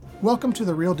Welcome to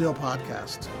the Real Deal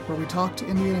podcast, where we talk to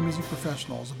Indiana music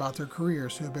professionals about their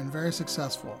careers who have been very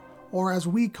successful, or as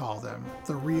we call them,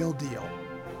 the real deal.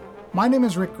 My name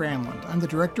is Rick Granlund. I'm the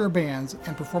Director of Bands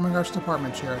and Performing Arts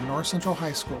Department Chair at North Central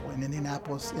High School in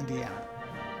Indianapolis, Indiana.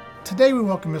 Today we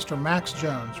welcome Mr. Max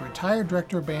Jones, retired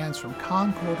Director of Bands from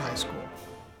Concord High School.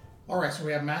 All right, so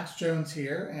we have Max Jones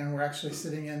here, and we're actually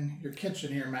sitting in your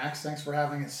kitchen here, Max. Thanks for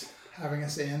having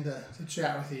us in to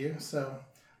chat with you. So,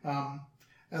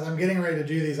 as I'm getting ready to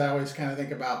do these, I always kind of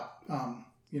think about,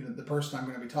 the person I'm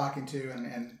going to be talking to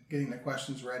and getting the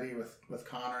questions ready with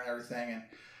Connor and everything. And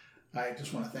I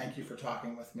just want to thank you for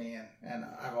talking with me. And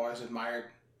I've always admired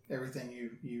everything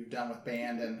you've done with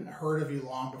band and heard of you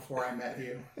long before I met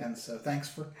you. And so thanks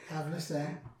for having us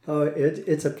in. Oh,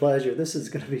 it's a pleasure. This is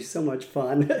going to be so much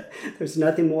fun. There's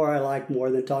nothing more I like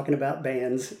more than talking about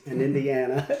bands in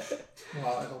Indiana.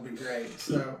 Well, it'll be great.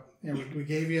 So, we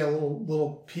gave you a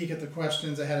little peek at the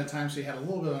questions ahead of time, so you had a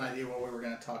little bit of an idea what we were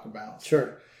going to talk about. So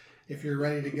sure. If you're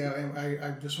ready to go, and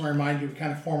I just want to remind you,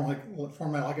 kind of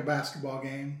format like a basketball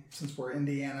game, since we're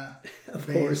Indiana Of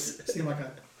based. course. Seemed like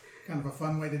a kind of a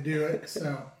fun way to do it.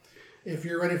 So, if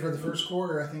you're ready for the first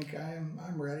quarter, I think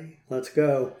I'm ready. Let's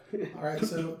go. All right.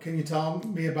 So, can you tell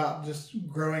me about just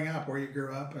growing up, where you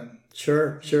grew up, and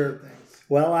Sure. things?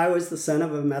 Well, I was the son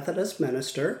of a Methodist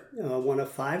minister, one of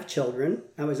 5 children.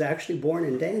 I was actually born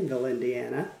in Danville,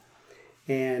 Indiana,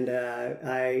 and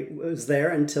I was there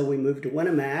until we moved to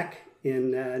Winnemac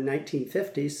in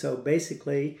 1950. So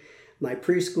basically, my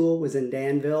preschool was in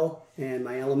Danville, and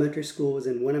my elementary school was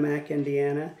in Winnemac,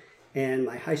 Indiana, and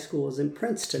my high school was in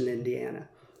Princeton, Indiana.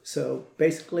 So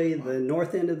basically, the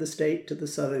north end of the state to the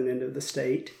southern end of the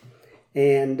state.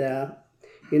 And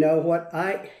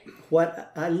what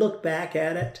I look back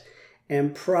at it,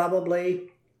 and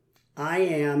probably I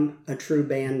am a true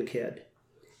band kid,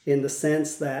 in the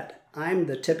sense that I'm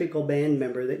the typical band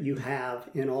member that you have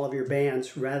in all of your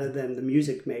bands rather than the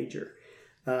music major.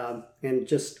 And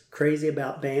just crazy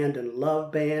about band and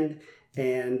love band.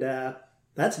 And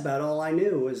that's about all I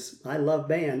knew was I love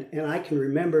band. And I can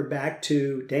remember back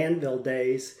to Danville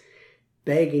days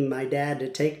begging my dad to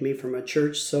take me from a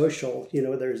church social,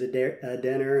 there's a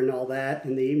dinner and all that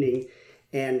in the evening,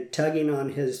 and tugging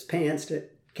on his pants to,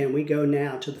 can we go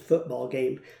now to the football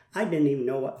game? I didn't even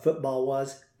know what football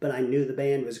was, but I knew the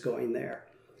band was going there.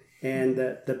 And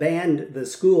the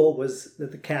school was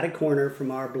at the catty corner from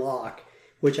our block,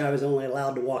 which I was only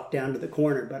allowed to walk down to the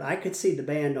corner, but I could see the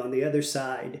band on the other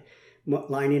side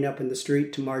lining up in the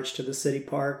street to march to the city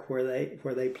park where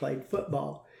they played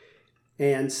football.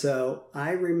 And so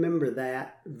I remember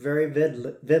that very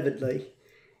vividly.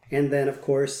 And then, of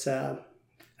course, that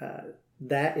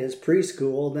is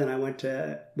preschool. Then I went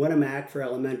to Winnemac for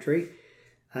elementary.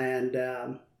 And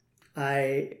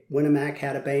Winnemac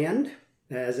had a band,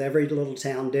 as every little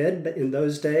town did, but in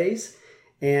those days.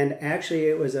 And actually,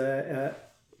 it was,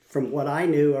 from what I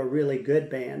knew, a really good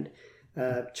band.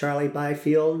 Charlie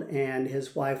Byfield and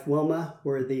his wife Wilma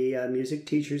were the music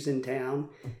teachers in town.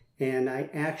 And I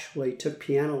actually took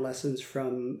piano lessons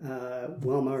from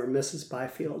Wilma or Mrs.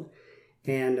 Byfield,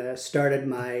 and started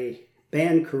my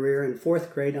band career in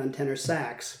 4th grade on tenor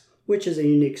sax, which is a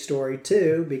unique story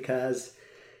too, because,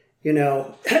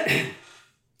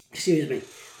 excuse me,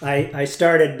 I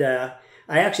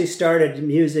actually started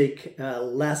music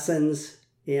lessons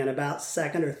in about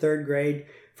 2nd or 3rd grade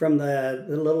from the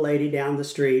little lady down the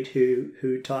street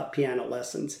who taught piano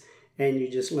lessons, and you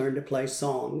just learn to play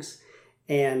songs.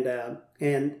 And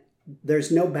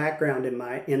there's no background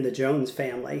in the Jones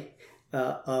family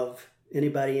of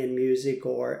anybody in music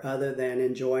or other than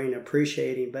enjoying,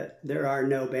 appreciating, but there are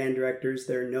no band directors,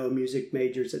 there are no music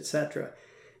majors, etc.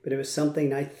 But it was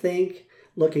something I think,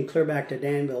 looking clear back to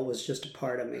Danville, was just a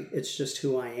part of me. It's just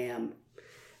who I am.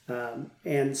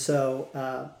 And so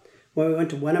when we went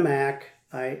to Winnemac,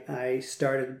 I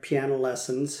started piano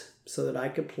lessons so that I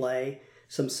could play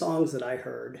some songs that I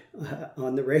heard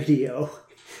on the radio.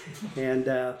 And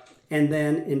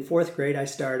then in 4th grade I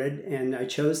started, and I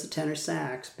chose the tenor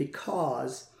sax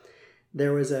because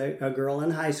there was a girl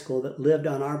in high school that lived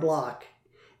on our block,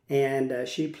 and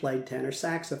she played tenor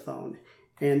saxophone.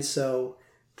 And so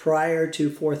prior to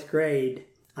 4th grade,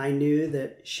 I knew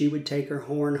that she would take her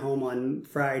horn home on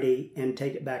Friday and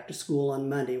take it back to school on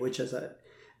Monday, which is a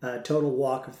total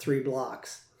walk of 3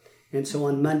 blocks. And so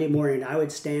on Monday morning, I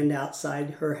would stand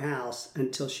outside her house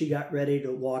until she got ready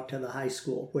to walk to the high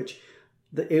school, which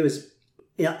it was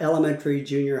elementary,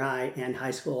 junior high, and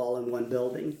high school all in one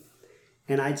building.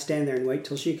 And I'd stand there and wait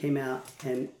till she came out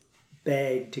and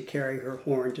beg to carry her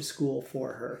horn to school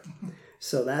for her.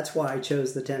 So that's why I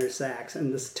chose the tenor sax.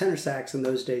 And the tenor sax in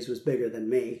those days was bigger than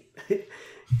me.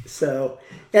 So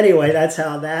anyway, that's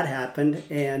how that happened.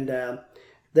 And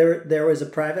there was a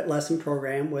private lesson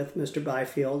program with Mr.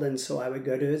 Byfield, and so I would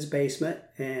go to his basement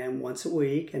and once a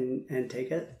week and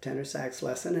take a tenor sax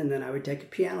lesson, and then I would take a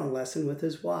piano lesson with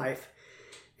his wife.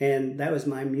 And that was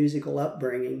my musical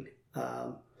upbringing.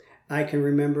 I can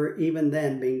remember even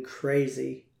then being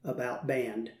crazy about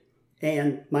band.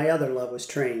 And my other love was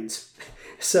trains.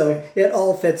 So it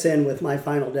all fits in with my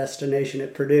final destination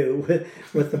at Purdue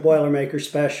with the Boilermaker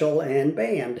Special and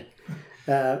band.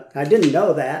 I didn't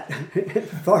know that,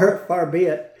 far be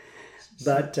it.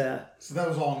 But so that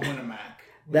was all in Winnemac.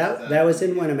 That was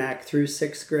in Winnemac through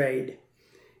 6th grade.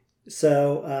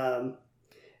 So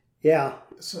yeah.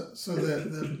 So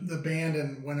the band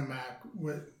in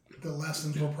Winnemac, the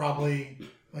lessons were probably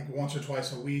like once or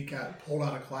twice a week, pulled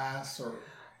out of class, or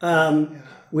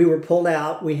we were pulled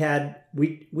out. We had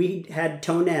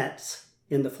tonettes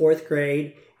in the 4th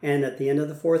grade, and at the end of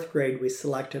the 4th grade, we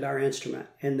selected our instrument.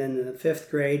 And then in the 5th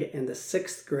grade and the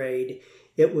 6th grade,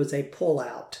 it was a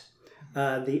pull-out.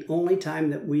 The only time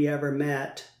that we ever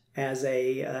met as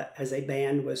a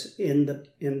band was in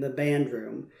the band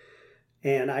room,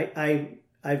 and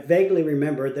I vaguely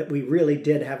remember that we really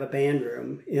did have a band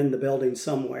room in the building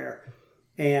somewhere,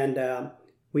 and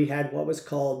we had what was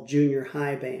called junior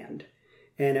high band,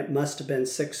 and it must have been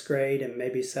 6th grade and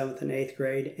maybe 7th and 8th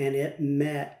grade, and it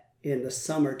met in the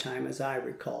summertime, as I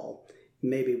recall,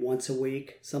 maybe once a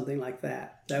week, something like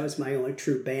that. That was my only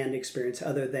true band experience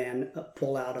other than a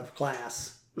pull out of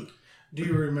class. Do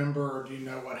you remember, or do you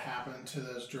know what happened to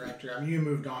those directors? I mean, you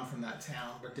moved on from that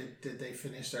town, but did they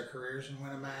finish their careers in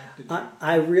Winnemac?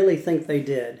 I really think they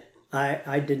did.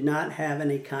 I did not have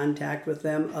any contact with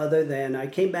them other than I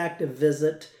came back to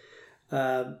visit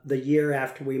the year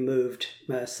after we moved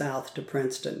south to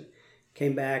Princeton.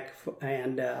 Came back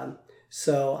and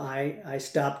so I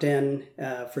stopped in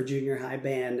for junior high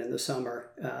band in the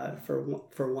summer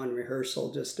for one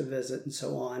rehearsal just to visit and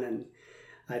so on. And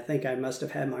I think I must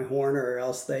have had my horn, or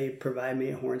else they provided me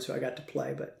a horn so I got to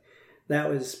play. But that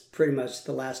was pretty much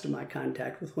the last of my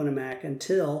contact with Winnemac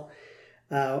until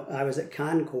I was at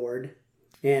Concord,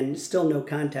 and still no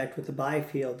contact with the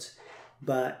Byfields.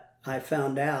 But I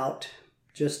found out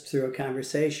just through a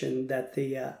conversation that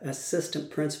the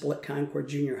assistant principal at Concord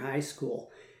Junior High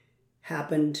School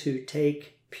happened to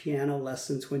take piano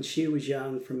lessons when she was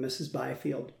young from Mrs.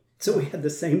 Byfield. So we had the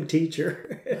same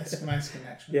teacher. That's a nice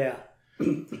connection. Yeah.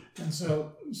 And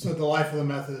so the life of the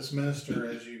Methodist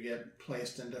minister, as you get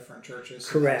placed in different churches.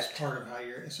 So correct. That's part of how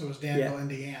so it was Danville,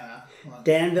 Indiana.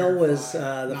 Danville was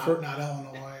not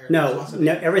Illinois. No,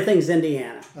 everything's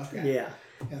Indiana. Okay. Yeah.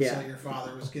 And so your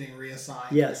father was getting reassigned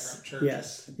to different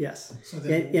churches. Yes. So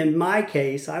then, in my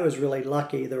case, I was really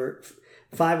lucky. There were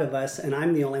 5 of us, and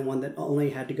I'm the only one that only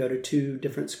had to go to 2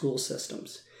 different school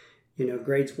systems.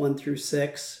 Grades 1 through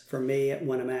 6 for me at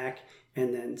Winnemac,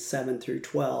 and then 7 through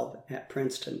 12 at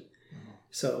Princeton. Mm-hmm.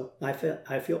 So I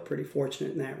feel pretty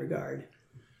fortunate in that regard.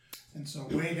 And so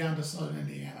way down to Southern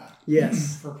Indiana.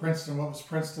 Yes. For Princeton, what was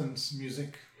Princeton's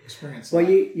music experience like?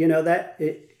 Well,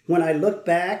 when I look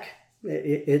back,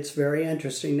 it's very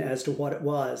interesting as to what it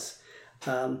was.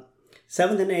 7th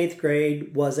and 8th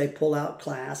grade was a pull-out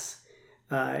class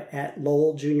at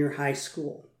Lowell Junior High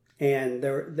School. And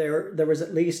there was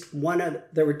at least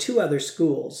there were 2 other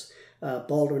schools.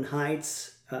 Baldwin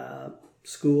Heights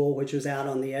School, which was out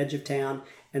on the edge of town,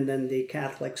 and then the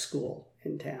Catholic school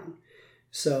in town.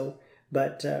 So,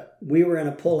 but we were in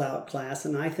a pull-out class,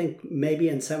 and I think maybe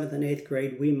in 7th and 8th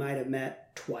grade we might have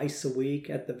met twice a week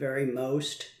at the very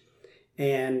most.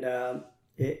 And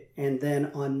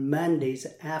then on Mondays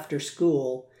after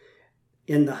school,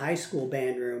 in the high school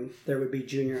band room, there would be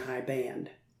junior high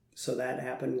band. So that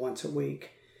happened once a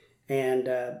week. And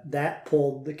that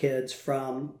pulled the kids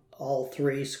from all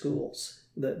 3 schools,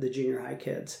 the junior high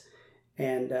kids.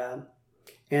 And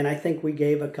I think we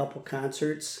gave a couple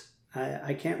concerts.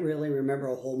 I can't really remember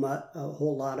a whole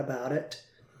lot about it.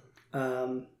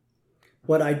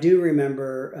 What I do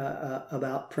remember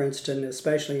about Princeton,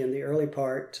 especially in the early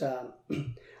part,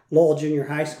 Lowell Junior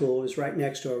High School was right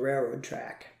next to a railroad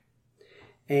track.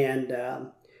 And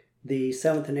the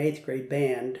 7th and 8th grade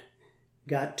band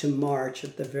got to march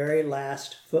at the very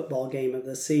last football game of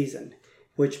the season,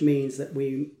 which means that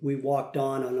we walked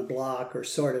on a block, or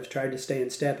sort of tried to stay in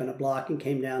step in a block, and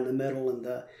came down the middle, and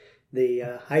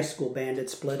the high school band had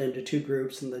split into 2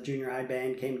 groups, and the junior high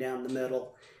band came down the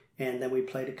middle, and then we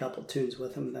played a couple tunes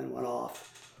with them and then went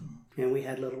off. And we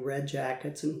had little red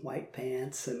jackets and white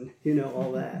pants and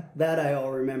all that. That I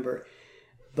all remember.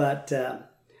 But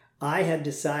I had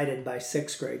decided by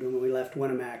 6th grade when we left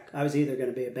Winnemac, I was either going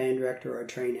to be a band director or a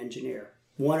train engineer.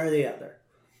 One or the other.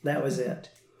 That was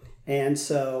it. And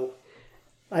so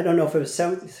I don't know if it was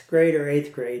 7th grade or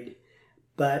 8th grade,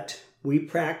 but we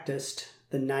practiced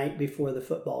the night before the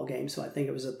football game. So I think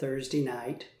it was a Thursday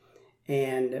night,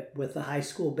 and with the high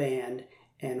school band.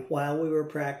 And while we were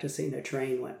practicing, a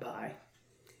train went by.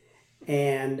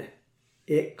 And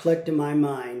it clicked in my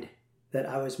mind that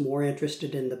I was more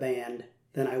interested in the band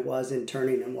than I was in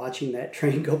turning and watching that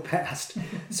train go past.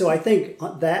 So I think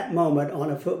that moment on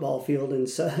a football field in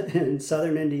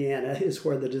southern Indiana is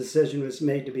where the decision was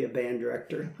made to be a band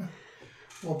director.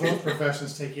 Well, both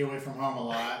professions take you away from home a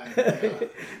lot. And,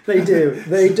 They do.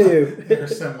 They're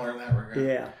similar in that regard.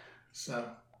 Yeah. So,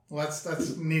 well,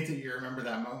 that's neat that you remember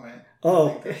that moment.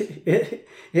 Oh,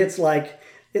 it's like,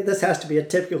 this has to be a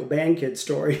typical band kid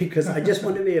story, because I just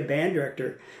wanted to be a band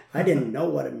director. I didn't know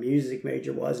what a music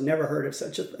major was. Never heard of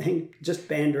such a thing. Just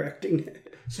band directing.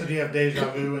 So do you have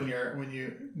deja vu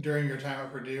during your time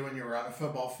at Purdue when you were on a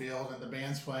football field and the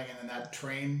band's playing and then that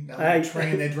train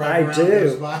they drive around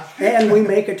goes by? And we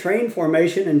make a train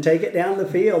formation and take it down the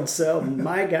field. So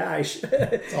my gosh,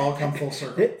 it's all come full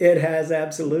circle. It has,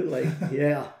 absolutely,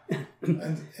 yeah.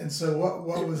 And so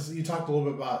what was, you talked a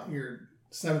little bit about your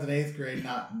 7th and 8th grade,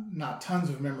 not tons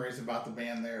of memories about the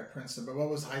band there at Princeton, but what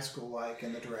was high school like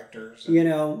and the directors?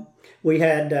 We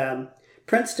had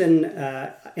Princeton,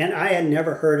 and I had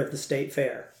never heard of the State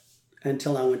Fair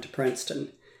until I went to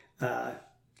Princeton. I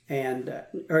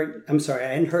hadn't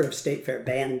heard of State Fair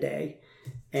Band Day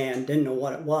and didn't know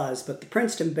what it was, but the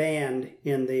Princeton band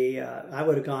I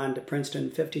would have gone to Princeton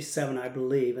in 57, I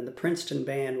believe, and the Princeton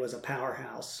band was a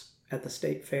powerhouse at the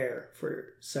State Fair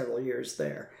for several years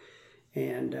there.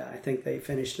 And I think they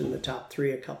finished in the top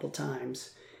 3 a couple times.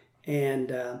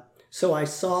 And so I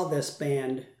saw this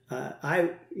band. I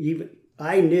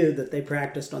knew that they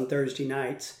practiced on Thursday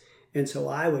nights, and so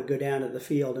I would go down to the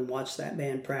field and watch that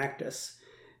band practice.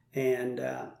 And,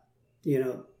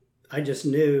 I just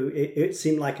knew it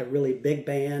seemed like a really big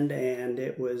band, and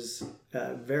it was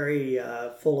very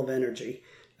full of energy,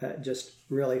 just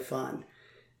really fun.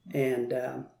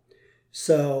 And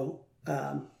so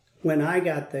when I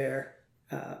got there,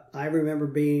 I remember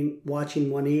watching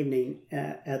one evening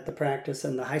at the practice,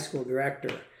 and the high school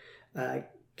director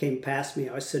came past me.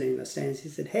 I was sitting in the stands. He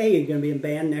said, "Hey, you're going to be in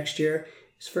band next year?"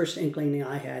 His first inkling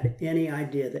I had any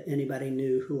idea that anybody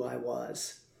knew who I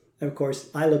was. Of course,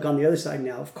 I look on the other side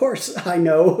now. Of course, I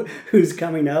know who's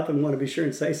coming up and want to be sure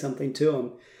and say something to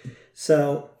him.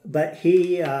 So, but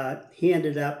he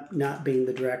ended up not being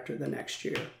the director the next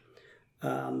year.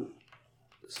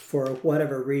 For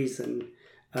whatever reason,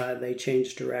 they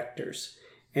changed directors.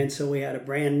 And so we had a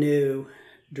brand new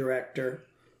director.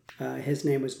 His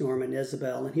name was Norman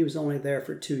Isabel, and he was only there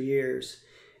for 2 years.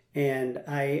 And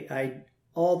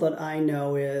all that I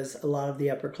know is a lot of the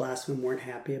upperclassmen weren't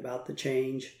happy about the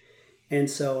change. And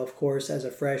so, of course, as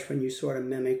a freshman, you sort of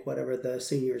mimic whatever the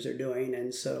seniors are doing.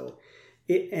 And so,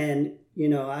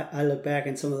 I look back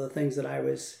and some of the things that I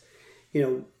was,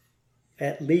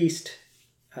 at least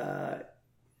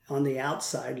on the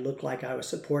outside looked like I was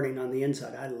supporting on the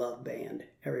inside. I love band,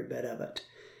 every bit of it.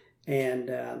 And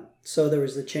so there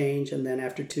was the change. And then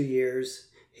after 2 years,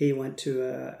 he went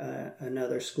to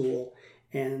another school,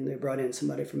 and they brought in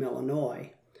somebody from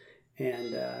Illinois.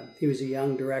 And he was a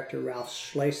young director. Ralph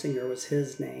Schlesinger was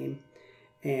his name.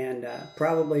 And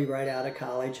probably right out of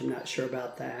college. I'm not sure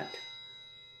about that.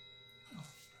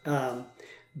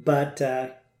 But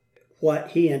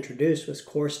what he introduced was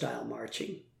corps-style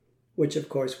marching, which, of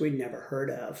course, we'd never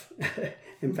heard of.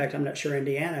 In fact, I'm not sure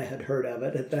Indiana had heard of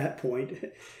it at that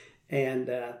point. And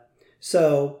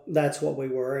so that's what we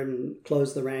were, and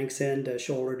closed the ranks into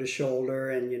shoulder to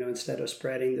shoulder, and, instead of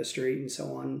spreading the street and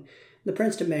so on. The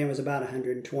Princeton band was about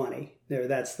 120.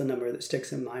 That's the number that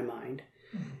sticks in my mind,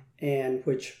 and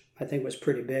which I think was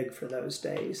pretty big for those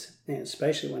days, and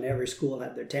especially when every school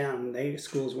had their town.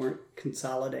 Schools weren't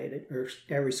consolidated, or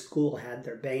every school had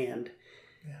their band,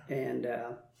 and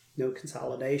no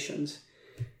consolidations.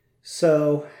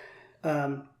 So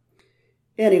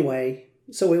anyway,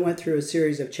 so we went through a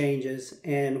series of changes,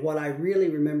 and what I really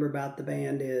remember about the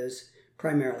band is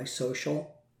primarily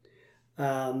social.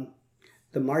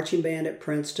 The marching band at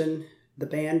Princeton, the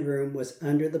band room was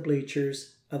under the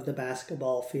bleachers of the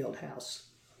basketball field house,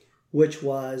 which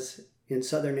was in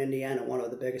southern Indiana one of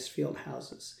the biggest field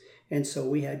houses. And so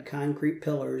we had concrete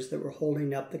pillars that were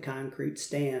holding up the concrete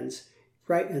stands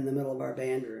right in the middle of our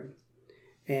band room.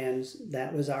 And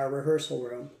that was our rehearsal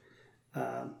room.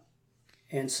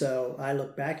 And so I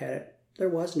look back at it, there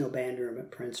was no band room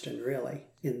at Princeton really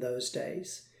in those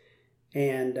days.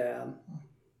 And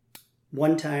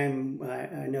one time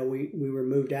I know we were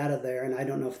moved out of there, and I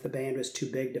don't know if the band was too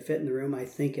big to fit in the room. I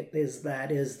think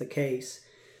that is the case.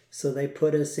 So they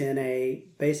put us in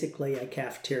basically a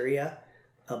cafeteria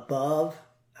above,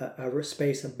 a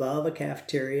space above a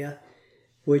cafeteria,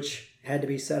 which had to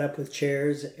be set up with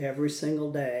chairs every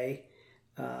single day.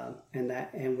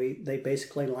 They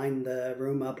basically lined the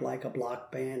room up like a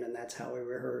block band, and that's how we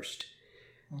rehearsed.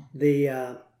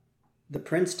 The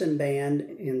Princeton band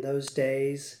in those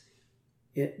days,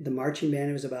 the marching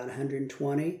band was about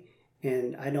 120,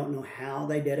 and I don't know how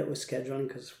they did it with scheduling,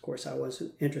 because of course I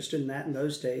wasn't interested in that in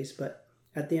those days. But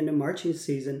at the end of marching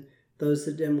season, those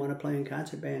that didn't want to play in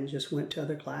concert band just went to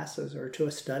other classes or to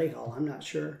a study hall. I'm not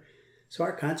sure. So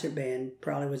our concert band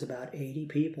probably was about 80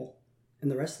 people, and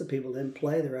the rest of the people didn't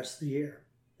play the rest of the year.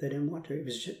 They didn't want to.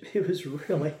 It was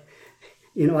really,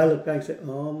 I look back and say,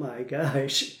 oh my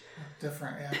gosh.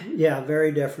 Different, yeah. Yeah,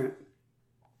 very different.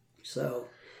 So.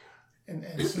 And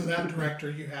so that director,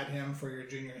 you had him for your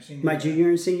junior and senior My year? junior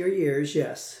and senior years,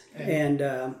 yes. And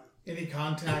any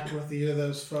contact with either of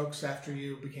those folks after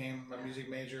you became a music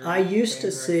major? I used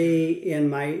to see in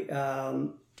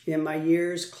my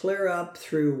years clear up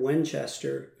through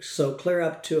Winchester, so clear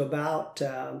up to about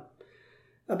the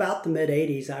mid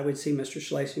 80s, I would see Mr.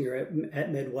 Schlesinger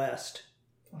at Midwest.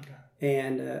 Okay.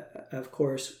 And of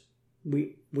course,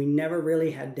 we never really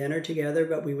had dinner together,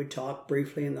 but we would talk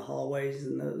briefly in the hallways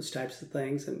and those types of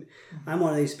things. And I'm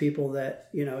one of these people that,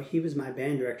 he was my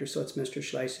band director, so it's Mr.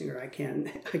 Schlesinger. I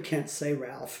can't say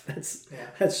Ralph.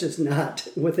 That's just not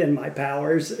within my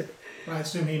powers. I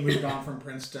assume he moved on from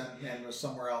Princeton and was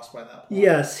somewhere else by that point.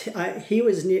 Yes, he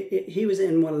was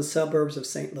in one of the suburbs of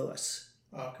St. Louis.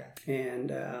 Okay.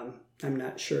 And I'm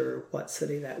not sure what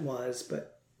city that was,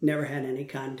 but never had any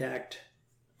contact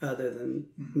other than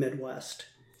Midwest.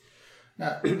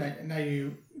 Now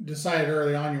you decided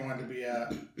early on you wanted to be a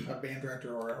band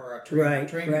director or a train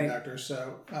conductor.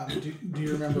 So do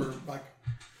you remember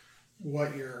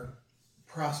what your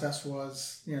process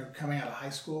was, coming out of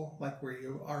high school? Like, were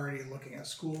you already looking at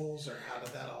schools, or how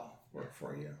did that all work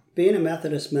for you? Being a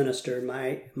Methodist minister,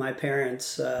 my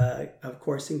parents, of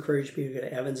course, encouraged me to go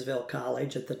to Evansville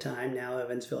College at the time, now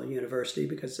Evansville University,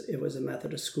 because it was a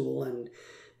Methodist school. And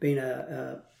being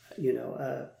a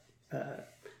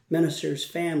minister's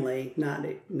family,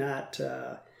 not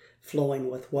flowing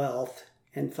with wealth,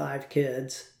 and 5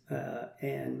 kids,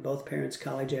 and both parents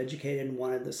college educated and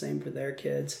wanted the same for their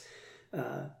kids.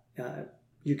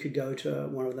 You could go to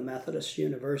one of the Methodist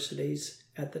universities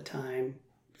at the time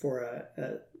for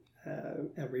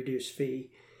a reduced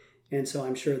fee. And so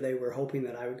I'm sure they were hoping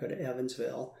that I would go to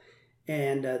Evansville.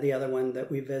 And the other one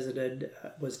that we visited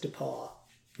was DePaul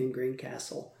in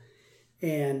Greencastle.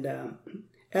 And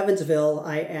Evansville,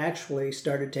 I actually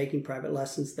started taking private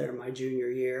lessons there my junior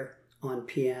year on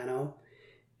piano.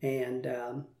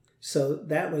 And so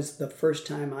that was the first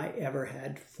time I ever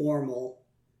had formal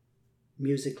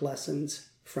music lessons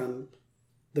from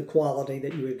the quality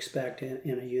that you expect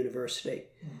in a university.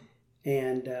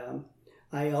 And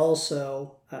I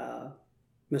also,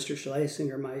 Mr.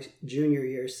 Schlesinger, my junior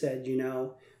year, said,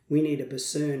 we need a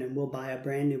bassoon, and we'll buy a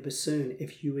brand new bassoon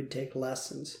if you would take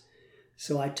lessons.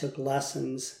 So I took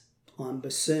lessons on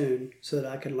bassoon so that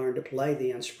I could learn to play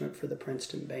the instrument for the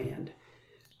Princeton band.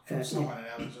 From someone in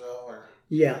Evansville, or?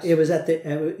 Yeah, it was at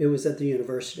the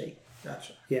university.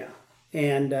 Gotcha. Yeah,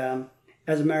 and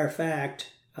as a matter of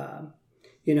fact,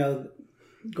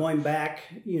 going back,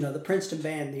 the Princeton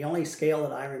band, the only scale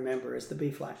that I remember is the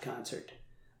B-flat concert.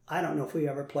 I don't know if we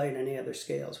ever played any other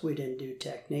scales. We didn't do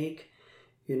technique.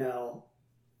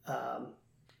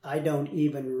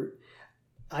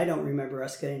 I don't remember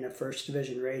us getting a first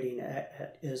division rating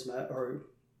at ISMA, or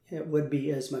it would be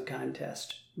ISMA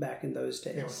contest back in those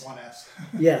days. Yeah, with one S.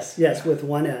 yes, Yeah. With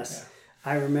one S.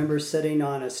 Yeah. I remember sitting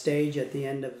on a stage at the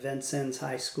end of Vincennes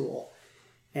High School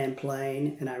and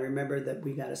playing, and I remember that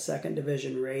we got a second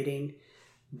division rating,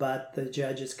 but the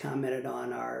judges commented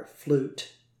on our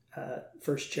flute,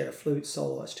 first chair flute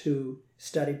soloist, who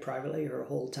studied privately her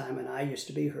whole time, and I used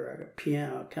to be her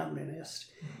piano accompanist,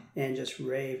 and just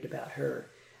raved about her.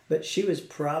 But she was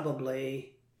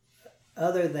probably,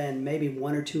 other than maybe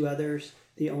 1 or 2 others,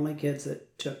 the only kids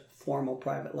that took formal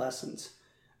private lessons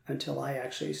until I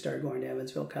actually started going to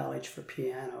Evansville College for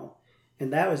piano.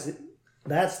 And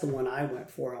that's the one I went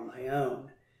for on my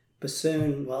own.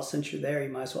 Bassoon, well, since you're there, you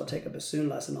might as well take a bassoon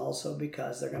lesson also,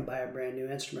 because they're going to buy a brand new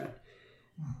instrument.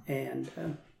 And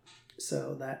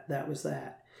so that was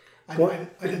that. I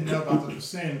didn't know about the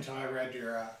bassoon until I read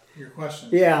your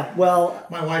questions. Yeah, well,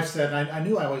 my wife said I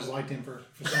knew I always liked him for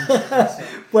some reason. So.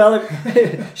 Well,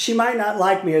 she might not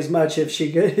like me as much if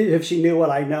she knew what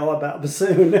I know about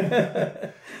bassoon.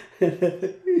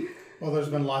 Well, there's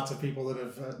been lots of people that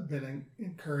have been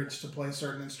encouraged to play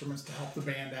certain instruments to help the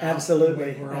band out.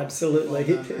 Absolutely,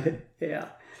 absolutely. Yeah.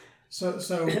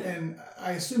 So, and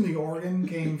I assume the organ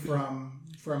came from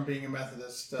being a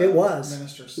Methodist it was.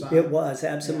 minister's son. It was,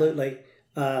 absolutely.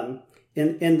 Yeah.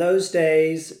 In those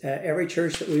days, every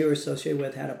church that we were associated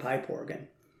with had a pipe organ.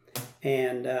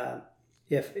 And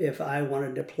if I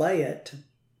wanted to play it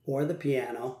or the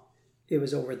piano, it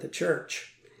was over at the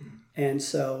church. And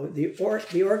so the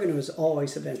organ was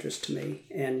always of interest to me.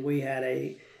 And we had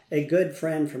a good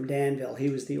friend from Danville. He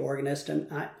was the organist, and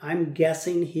I'm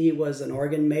guessing he was an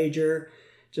organ major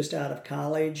just out of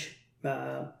college.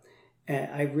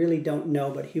 I really don't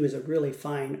know, but he was a really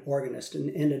fine organist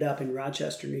and ended up in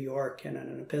Rochester, New York in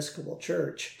an Episcopal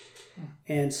church.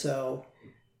 And so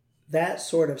that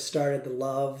sort of started the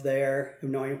love there of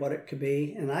knowing what it could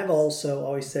be. And I've also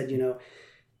always said,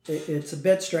 it's a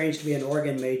bit strange to be an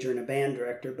organ major and a band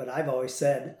director, but I've always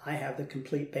said I have the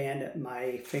complete band at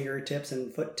my fingertips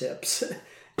and foot tips.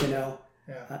 Yeah.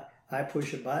 I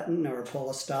push a button or pull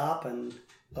a stop and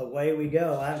away we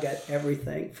go. I've got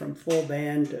everything from full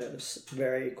band to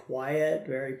very quiet,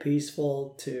 very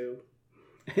peaceful to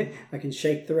I can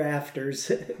shake the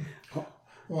rafters.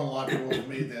 Well, a lot of people have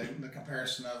made the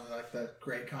comparison of like the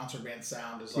great concert band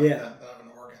sound is like that of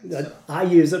an organ. So. I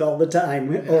use it all the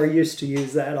time, or used to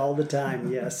use that all the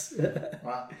time, yes.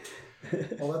 Wow.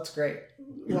 Well, that's great.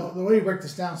 Well, the way you break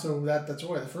this down, so that's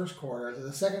really the first quarter.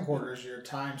 The second quarter is your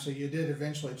time, so you did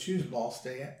eventually choose Ball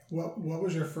State. What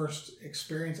was your first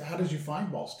experience? How did you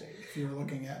find Ball State if you were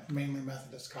looking at mainly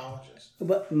Methodist colleges?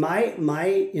 But my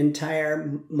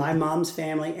mom's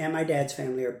family and my dad's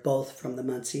family are both from the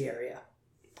Muncie area.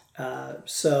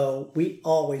 So we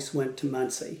always went to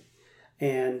Muncie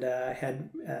and had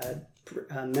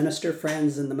minister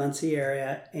friends in the Muncie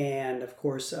area. And of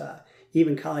course,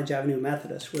 even College Avenue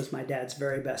Methodist was my dad's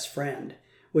very best friend,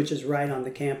 which is right on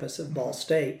the campus of Ball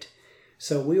State.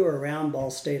 So we were around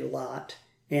Ball State a lot.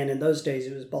 And in those days,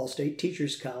 it was Ball State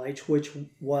Teachers College, which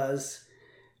was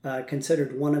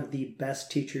considered one of the best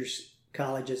teachers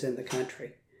colleges in the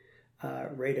country,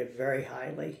 rated very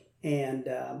highly. And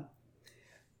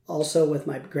also with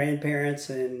my grandparents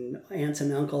and aunts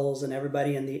and uncles and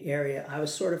everybody in the area, I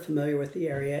was sort of familiar with the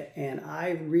area, and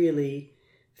I really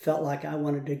felt like I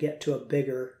wanted to get to a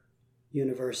bigger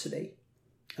university.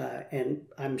 And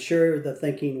I'm sure the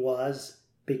thinking was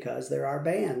because there are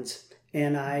bands.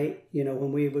 And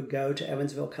when we would go to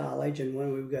Evansville College and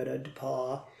when we would go to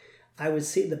DePauw, I would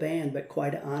see the band, but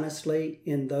quite honestly,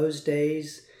 in those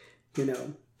days,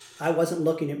 I wasn't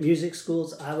looking at music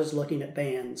schools, I was looking at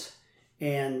bands.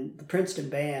 And the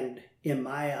Princeton band, in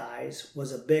my eyes,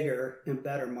 was a bigger and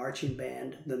better marching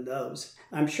band than those.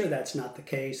 I'm sure that's not the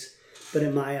case, but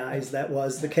in my eyes, that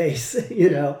was the case,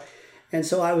 And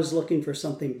so I was looking for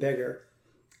something bigger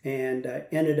and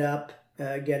ended up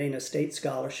getting a state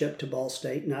scholarship to Ball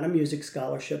State, not a music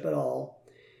scholarship at all.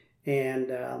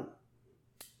 And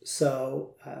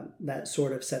so that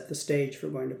sort of set the stage for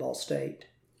going to Ball State.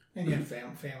 And you had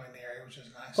family in the area, which is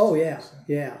nice. Oh, yeah, so.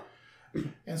 Yeah.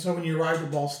 And so when you arrived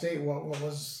at Ball State, what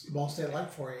was Ball State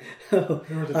like for you?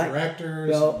 Who were the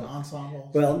directors and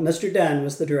ensembles? Well, Mr. Dunn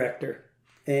was the director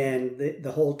and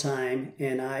the whole time,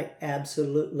 and I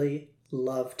absolutely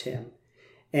loved him.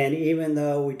 And even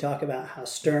though we talk about how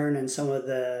stern and some of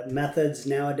the methods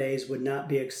nowadays would not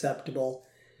be acceptable,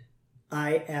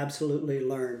 I absolutely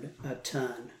learned a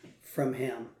ton from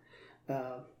him.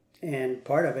 And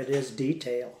part of it is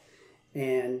detail.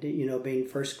 And being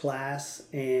first class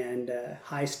and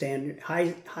high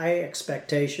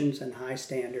expectations and high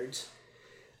standards,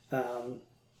 and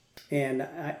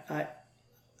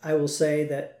I will say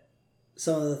that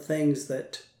some of the things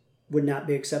that would not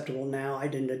be acceptable now I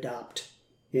didn't adopt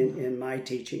in my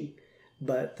teaching,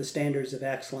 but the standards of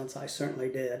excellence I certainly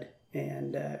did,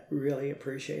 and really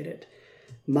appreciate it.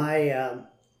 I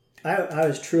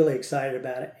was truly excited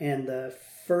about it, and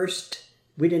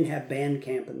we didn't have band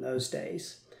camp in those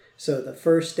days. So the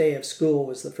first day of school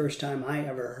was the first time I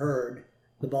ever heard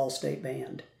the Ball State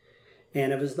Band.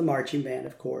 And it was the marching band,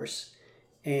 of course.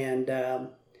 And the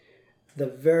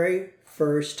very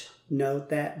first note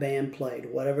that band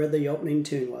played, whatever the opening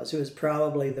tune was, it was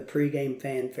probably the pregame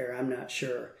fanfare, I'm not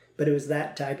sure. But it was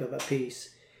that type of a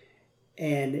piece.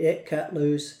 And it cut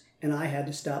loose. And I had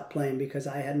to stop playing because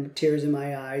I had tears in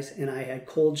my eyes and I had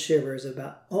cold shivers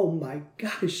about, oh my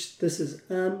gosh, this is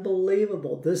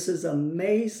unbelievable. This is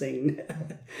amazing.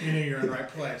 You knew you were in the right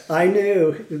place. I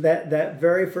knew that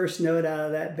very first note out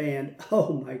of that band,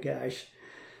 oh my gosh.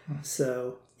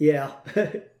 So, yeah.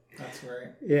 That's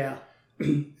great. Yeah.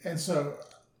 And so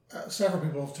several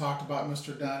people have talked about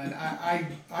Mr. Dunn, and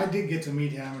I did get to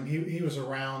meet him, and he was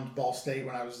around Ball State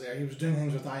when I was there. He was doing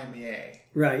things with IMEA.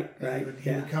 Right.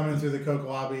 He would come in through the Coke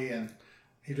lobby, and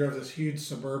he drove this huge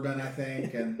Suburban, I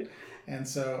think, and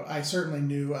so I certainly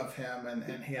knew of him,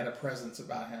 and he had a presence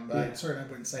about him, but I certainly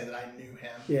wouldn't say that I knew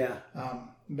him. Yeah.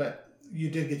 But you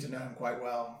did get to know him quite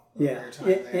well. Yeah. Your time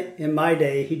there. In my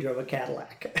day, he drove a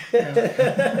Cadillac. Yeah.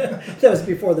 That was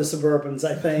before the Suburbans,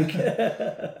 I think.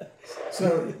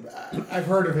 So I've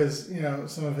heard of his,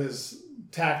 some of his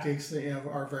tactics that,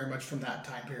 are very much from that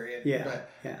time period. Yeah.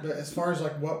 But as far as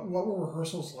like what were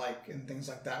rehearsals like and things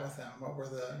like that with him? What were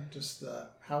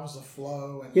how was the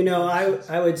flow? And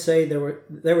I would say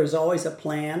there was always a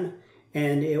plan,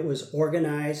 and it was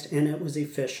organized and it was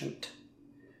efficient.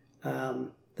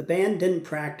 The band didn't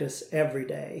practice every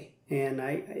day, and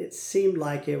it seemed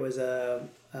like it was a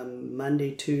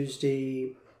Monday,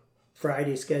 Tuesday,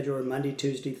 Friday schedule, or Monday,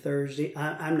 Tuesday, Thursday.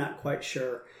 I'm not quite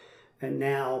sure, and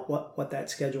now what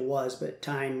that schedule was, but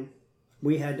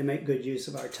we had to make good use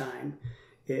of our time,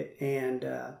 and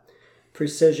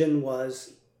precision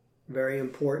was very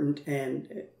important,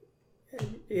 and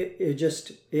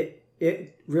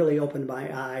it really opened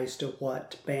my eyes to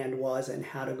what band was and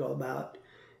how to go about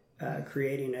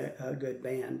creating a good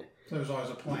band. There was always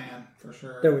a plan, for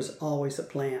sure. There was always a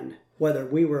plan. Whether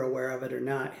we were aware of it or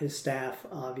not, his staff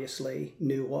obviously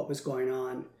knew what was going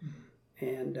on.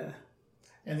 Mm-hmm.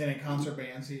 And then in concert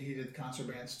bands, he did concert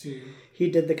bands too. He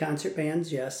did the concert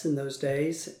bands, yes, in those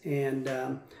days. And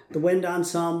the wind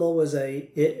ensemble was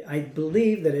I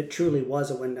believe that it truly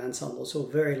was a wind ensemble, so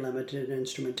very limited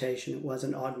instrumentation. It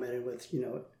wasn't augmented with,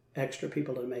 extra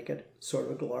people to make it sort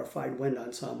of a glorified wind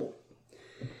ensemble.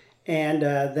 And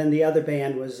then the other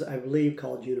band was, I believe,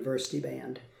 called University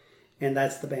Band. And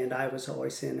that's the band I was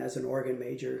always in as an organ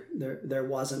major. There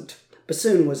wasn't...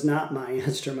 Bassoon was not my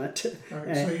instrument.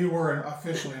 Okay, so you were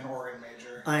officially an organ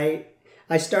major. I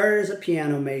started as a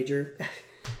piano major.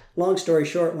 Long story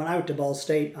short, when I went to Ball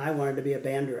State, I wanted to be a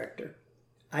band director.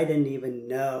 I didn't even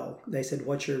know. They said,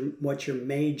 what's your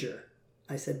major?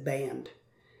 I said, band.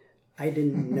 I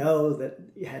didn't know that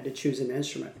you had to choose an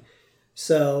instrument.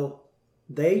 So...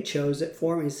 they chose it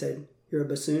for me and said, you're a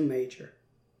bassoon major,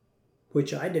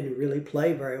 which I didn't really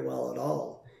play very well at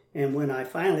all. And when I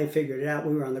finally figured it out,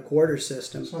 we were on the quarter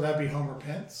system. So that'd be Homer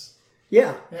Pence?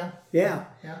 Yeah. Yeah.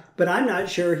 But I'm not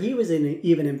sure he was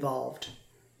even involved.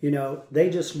 They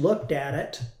just looked at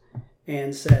it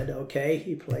and said, okay,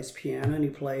 he plays piano and he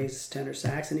plays tenor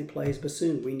sax and he plays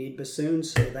bassoon. We need bassoon,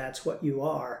 so that's what you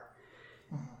are.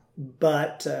 Mm-hmm.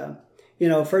 But,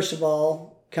 first of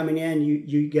all, coming in,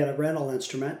 you get a rental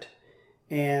instrument,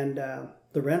 and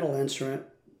the rental instrument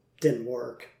didn't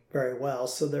work very well,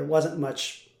 so there wasn't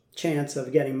much chance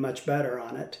of getting much better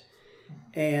on it.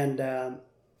 And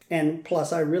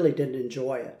plus, I really didn't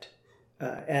enjoy it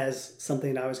as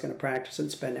something I was going to practice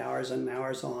and spend hours and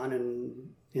hours on,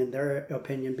 and in their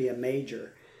opinion, be a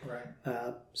major. Right.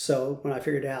 So when I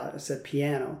figured it out, I said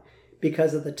piano,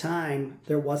 because at the time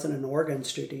there wasn't an organ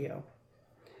studio.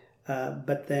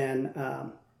 But then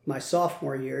my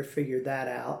sophomore year figured that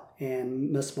out,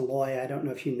 and Miss Malloy, I don't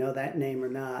know if you know that name or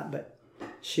not, but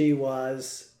she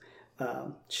was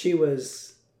an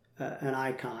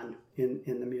icon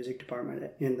in the music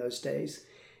department in those days.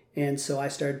 And so I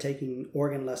started taking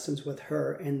organ lessons with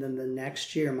her, and then the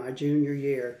next year, my junior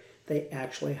year, they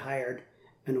actually hired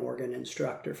an organ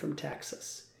instructor from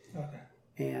Texas. Okay.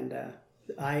 And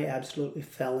I absolutely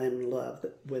fell in love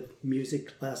with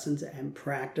music lessons and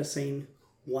practicing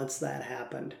once that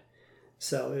happened.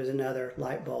 So it was another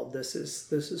light bulb. This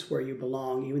is where you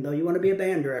belong. Even though you want to be a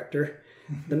band director,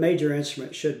 the major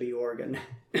instrument should be organ.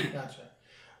 Gotcha.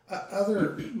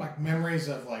 Other memories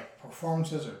of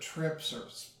performances or trips or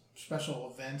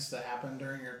special events that happened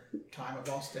during your time at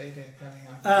Ball State?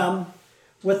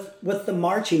 With the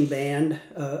marching band,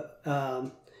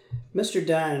 Mr.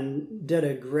 Dunn did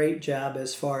a great job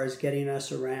as far as getting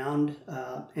us around,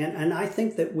 and I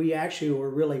think that we actually were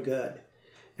really good.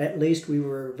 At least we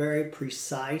were very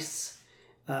precise,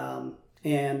 and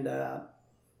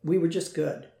we were just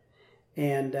good.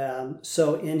 And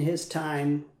so in his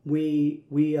time,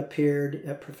 we appeared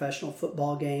at professional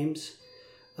football games.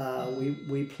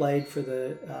 We played for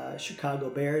the Chicago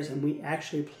Bears, and we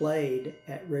actually played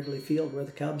at Wrigley Field where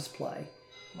the Cubs play.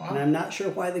 Wow. And I'm not sure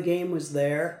why the game was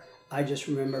there. I just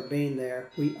remember being there.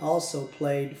 We also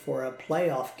played for a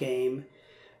playoff game,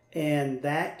 and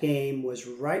that game was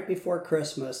right before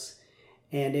Christmas,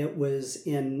 and it was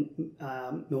in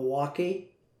Milwaukee.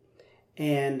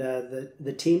 And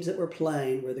the teams that were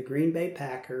playing were the Green Bay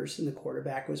Packers, and the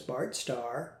quarterback was Bart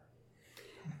Starr,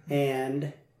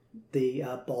 and the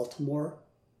Baltimore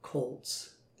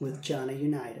Colts with Johnny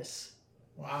Unitas.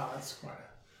 Wow, that's quite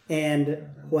a... And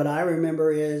what I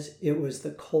remember is it was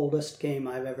the coldest game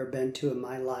I've ever been to in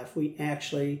my life. We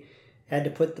actually had to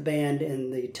put the band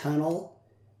in the tunnel,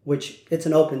 which it's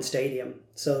an open stadium,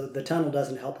 so the tunnel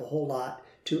doesn't help a whole lot,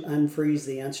 to unfreeze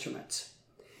the instruments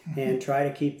and try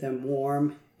to keep them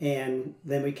warm. And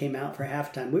then we came out for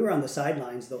halftime. We were on the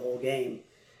sidelines the whole game,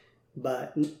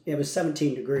 but it was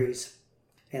 17 degrees.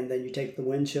 And then you take the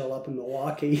wind chill up in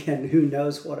Milwaukee, and who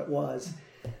knows what it was.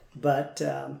 But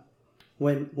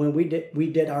when we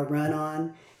did our run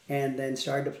on and then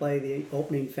started to play the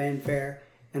opening fanfare,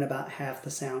 and about half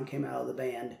the sound came out of the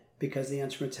band because the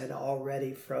instruments had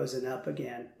already frozen up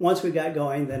again. Once we got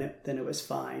going, then it was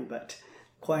fine, but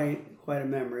quite a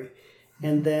memory.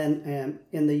 And then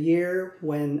in the year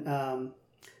when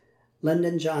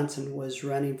Lyndon Johnson was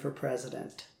running for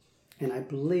president, and I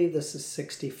believe this is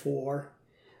 1964,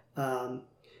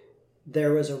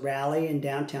 there was a rally in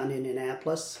downtown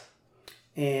Indianapolis,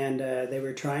 and they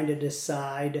were trying to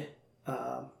decide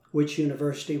which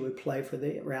university would play for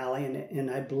the rally, and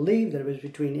I believe that it was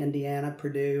between Indiana,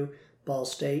 Purdue, Ball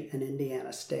State, and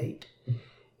Indiana State.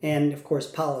 And of course,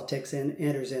 politics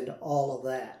enters into all of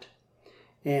that.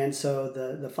 And so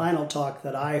the final talk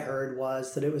that I heard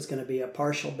was that it was going to be a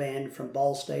partial ban from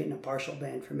Ball State and a partial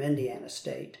ban from Indiana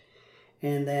State.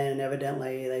 And then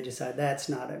evidently they decided that's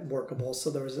not workable. So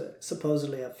there was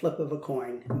supposedly a flip of a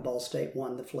coin, and Ball State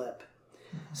won the flip.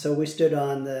 So we stood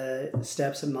on the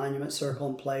steps of Monument Circle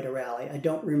and played a rally. I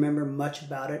don't remember much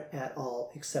about it at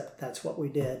all, except that's what we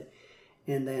did.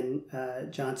 And then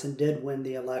Johnson did win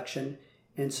the election.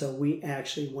 And so we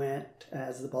actually went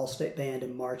as the Ball State Band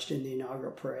and marched in the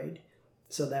inaugural parade.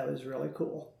 So that was really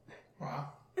cool. Wow.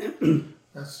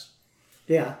 That's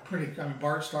pretty. I mean,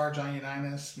 Bart Starr, Johnny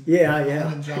Unitas,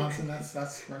 Lyndon Johnson.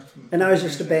 That's. And I was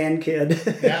just a band kid.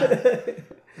 Yeah.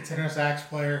 A tenor sax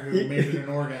player who majored in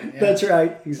organ. Yeah. That's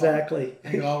right, exactly. I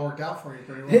think it all worked out for you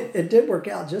pretty well. It did work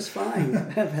out just fine.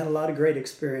 I've had a lot of great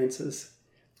experiences.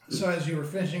 So as you were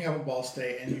finishing up at Ball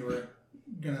State and you were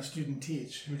going to student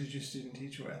teach, who did you student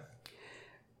teach with?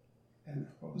 And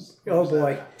what was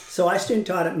boy. That? So I student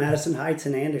taught at Madison Heights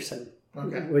and Anderson,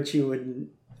 which you would...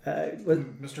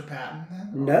 Mr. Patton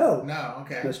then? No. No,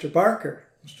 okay. Mr. Barker.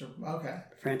 Okay.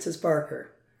 Francis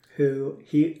Barker, who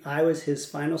I was his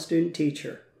final student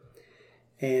teacher.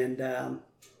 And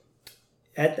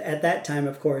at that time,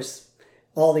 of course,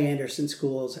 all the Anderson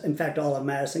schools, in fact, all of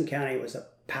Madison County was a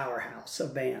powerhouse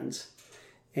of bands.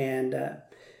 And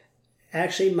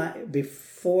actually,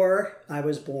 before I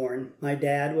was born, my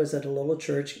dad was at a little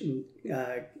church in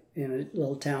a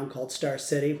little town called Star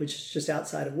City, which is just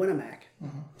outside of Winnemac.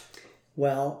 Uh-huh.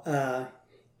 Well,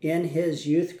 in his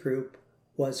youth group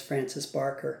was Francis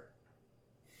Barker.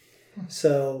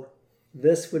 So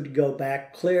this would go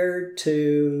back clear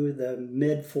to the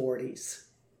mid-40s.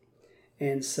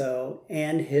 And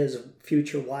his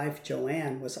future wife,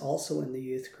 Joanne, was also in the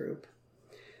youth group.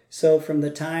 So from the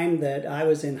time that I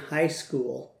was in high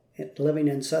school, living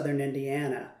in southern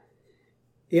Indiana,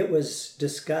 it was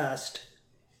discussed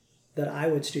that I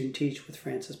would student teach with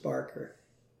Francis Barker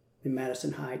in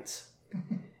Madison Heights.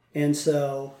 And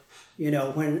so,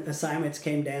 when assignments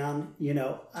came down,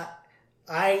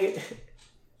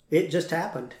 it just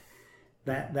happened.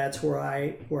 That's where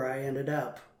I ended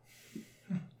up.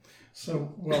 So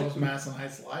what was Madison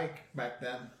Heights like back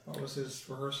then? What was his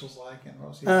rehearsals like, and what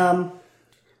was he?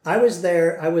 I was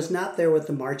there. I was not there with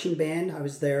the marching band. I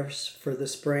was there for the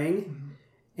spring,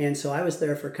 and so I was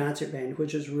there for concert band,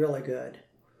 which was really good.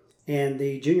 And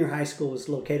the junior high school was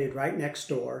located right next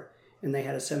door, and they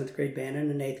had a 7th grade band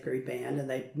and an 8th grade band, and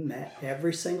they met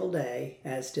every single day,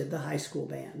 as did the high school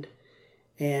band.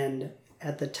 And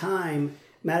at the time,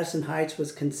 Madison Heights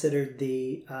was considered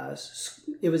the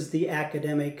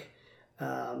academic.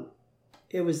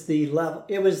 It was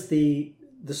the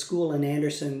school in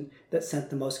Anderson that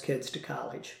sent the most kids to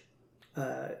college.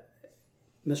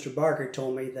 Mr. Barker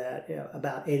told me that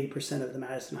about 80% of the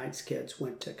Madison Heights kids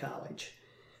went to college,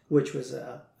 which was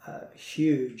a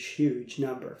huge, huge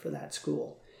number for that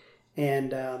school.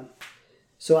 And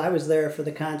so I was there for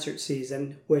the concert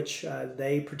season, which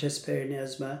they participated in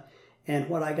ISMA. And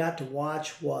what I got to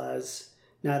watch was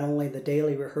not only the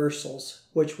daily rehearsals,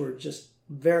 which were just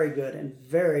very good and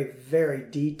very, very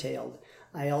detailed.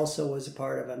 I also was a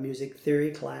part of a music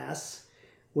theory class,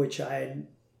 which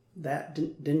that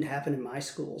didn't happen in my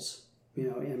schools.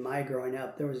 In my growing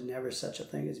up, there was never such a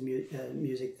thing as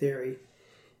music theory.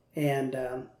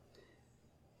 And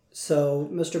so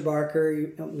Mr.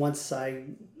 Barker, once I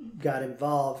got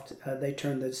involved, they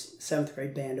turned the 7th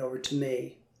grade band over to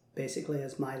me, basically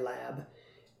as my lab.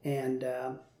 And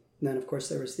And then, of course,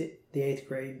 there was the 8th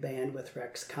grade band with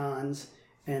Rex Cons,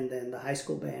 and then the high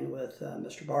school band with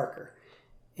Mr. Barker.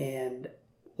 And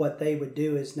what they would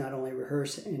do is not only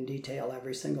rehearse in detail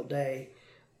every single day,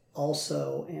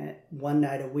 also one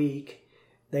night a week,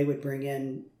 they would bring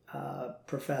in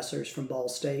professors from Ball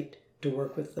State to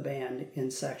work with the band in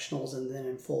sectionals and then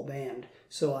in full band.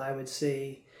 So I would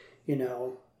see,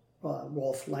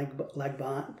 Rolf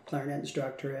Legbont, clarinet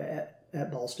instructor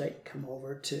at Ball State, come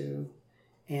over to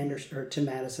to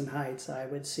Madison Heights. I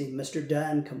would see Mr.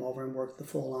 Dunn come over and work the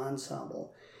full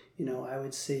ensemble. I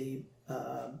would see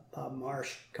Bob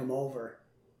Marsh come over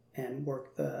and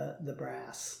work the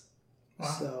brass.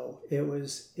 Wow. So it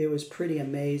was pretty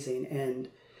amazing. And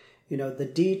the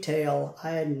detail,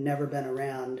 I had never been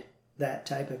around that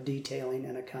type of detailing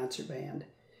in a concert band,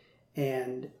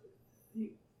 and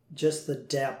just the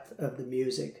depth of the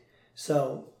music.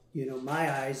 So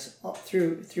my eyes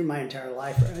through my entire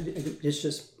life, it's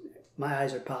just my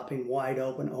eyes are popping wide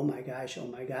open. Oh my gosh,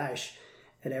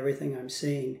 at everything I'm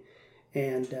seeing.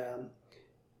 And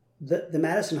the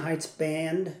Madison Heights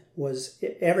band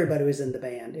everybody was in the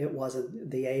band. It wasn't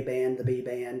the A band, the B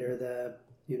band, or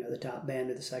the top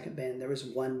band or the second band. There was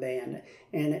one band.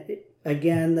 And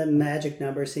again, the magic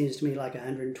number seems to me like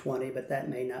 120, but that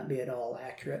may not be at all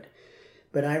accurate.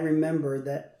 But I remember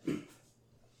that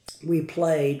we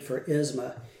played for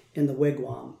ISMA in the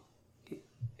Wigwam,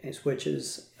 which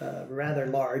is a rather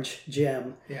large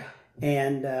gym. Yeah.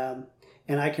 And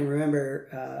I can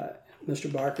remember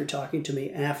Mr. Barker talking to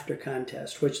me after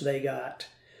contest, which they got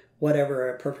whatever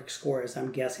a perfect score is.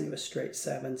 I'm guessing it was straight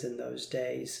sevens in those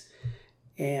days.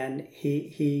 And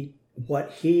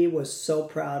what he was so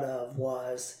proud of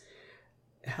was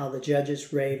how the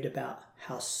judges raved about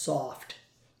how soft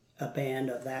a band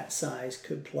of that size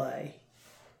could play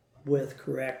with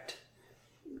correct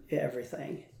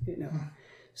everything,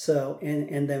 So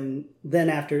and then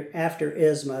after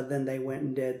ISMA, then they went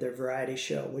and did their variety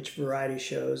show, which variety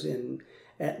shows in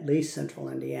at least Central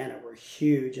Indiana were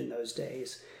huge in those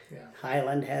days. Yeah.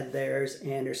 Highland had theirs,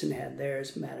 Anderson had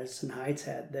theirs, Madison Heights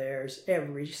had theirs.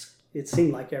 It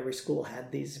seemed like every school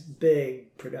had these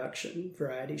big production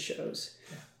variety shows.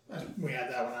 Yeah. We had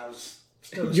that when I was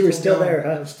still. You were still going. there, huh?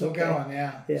 I was still going,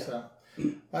 yeah. Yeah. So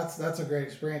that's a great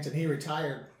experience, and he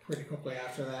retired pretty quickly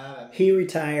after that. And he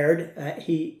retired.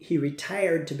 He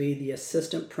retired to be the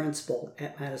assistant principal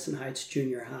at Madison Heights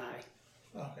Junior High.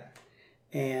 Okay.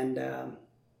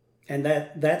 And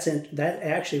that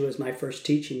actually was my first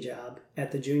teaching job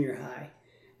at the junior high.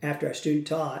 After I student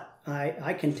taught,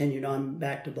 I continued on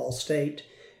back to Ball State.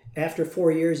 After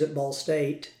 4 years at Ball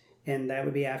State, and that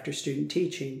would be after student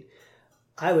teaching,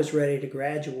 I was ready to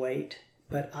graduate,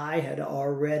 but I had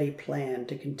already planned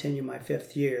to continue my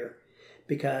 5th year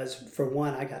because, for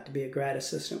one, I got to be a grad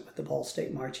assistant with the Ball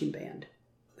State Marching Band.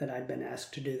 That I'd been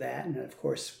asked to do that, and of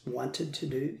course wanted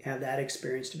to have that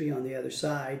experience to be on the other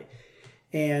side.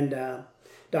 And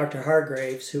Dr.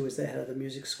 Hargraves, who was the head of the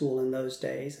music school in those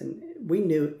days, and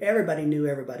everybody knew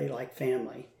everybody like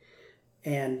family.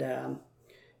 And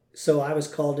so I was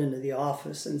called into the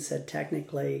office and said,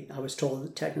 I was told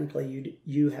that technically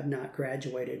you have not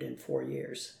graduated in 4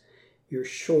 years. You're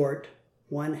short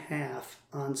 1/2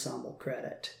 ensemble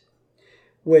credit,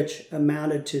 which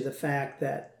amounted to the fact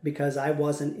that because I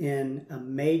wasn't in a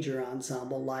major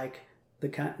ensemble like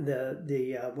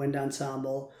the wind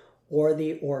ensemble or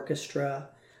the orchestra,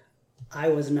 I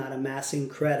was not amassing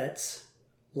credits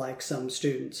like some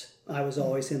students. I was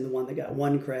always in the one that got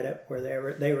 1 credit, where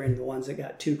they were in the ones that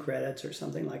got 2 credits or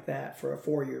something like that for a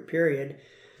 4-year period,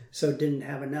 so didn't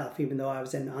have enough, even though I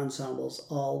was in ensembles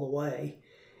all the way.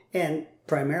 And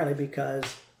primarily because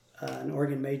an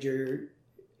organ major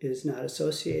is not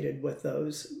associated with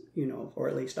those, or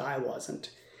at least I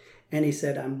wasn't. And he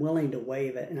said, I'm willing to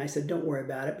waive it. And I said, don't worry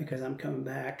about it, because I'm coming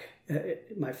back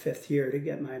my 5th year to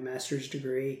get my master's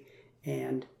degree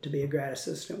and to be a grad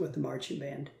assistant with the marching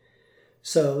band.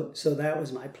 So that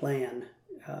was my plan.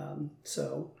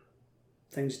 So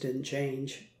things didn't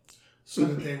change. So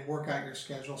did they work out your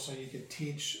schedule so you could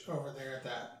teach over there at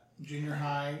that junior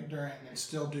high during and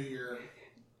still do your...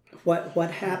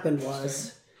 What happened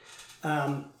was...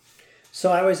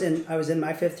 So I was in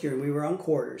my 5th year, and we were on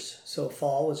quarters, so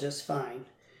fall was just fine.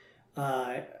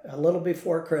 A little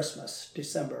before Christmas,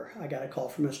 December, I got a call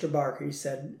from Mr. Barker. He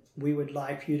said, we would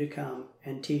like you to come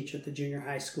and teach at the junior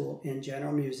high school in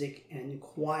general music and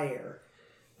choir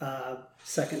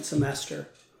 2nd semester.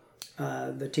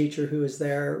 The teacher who is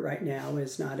there right now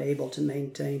is not able to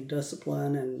maintain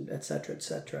discipline, and et cetera, et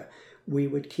cetera. We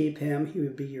would keep him. He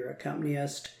would be your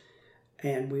accompanist,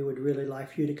 and we would really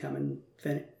like you to come and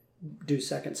do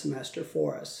 2nd semester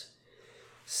for us.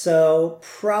 So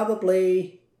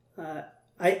probably,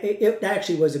 it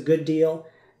actually was a good deal,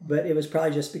 but it was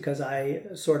probably just because I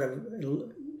sort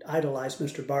of idolized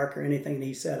Mr. Barker. Anything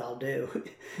he said, I'll do.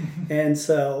 And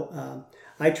so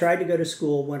I tried to go to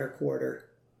school winter quarter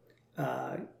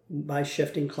by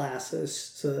shifting classes,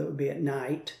 so that it would be at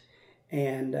night,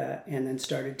 and then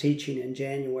started teaching in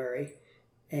January,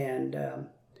 and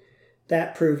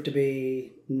that proved to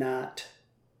be not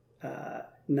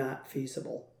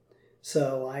feasible.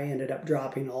 So I ended up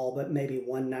dropping all but maybe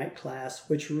one night class,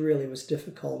 which really was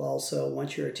difficult. Also,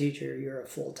 once you're a teacher, you're a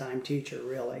full-time teacher,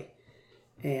 really.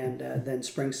 And then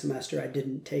spring semester, I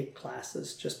didn't take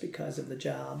classes just because of the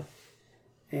job.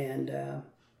 And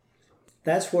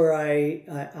that's where I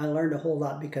learned a whole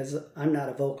lot, because I'm not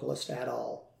a vocalist at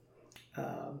all.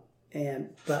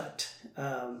 But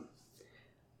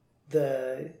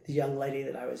the young lady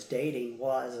that I was dating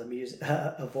was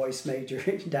a voice major,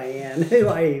 Diane, who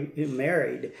I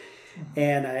married.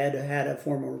 And I had a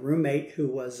former roommate who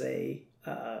was a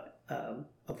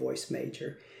voice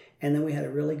major. And then we had a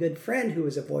really good friend who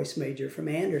was a voice major from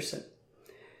Anderson.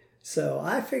 So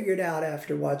I figured out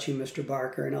after watching Mr.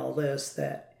 Barker and all this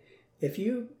that if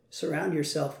you surround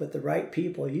yourself with the right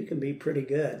people, you can be pretty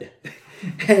good.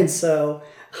 And so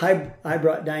I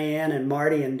brought Diane and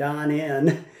Marty and Don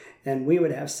in, and we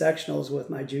would have sectionals with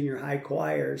my junior high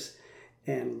choirs.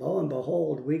 And lo and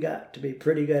behold, we got to be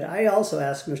pretty good. I also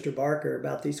asked Mr. Barker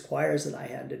about these choirs that I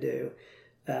had to do.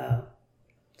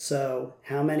 So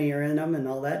how many are in them and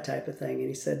all that type of thing. And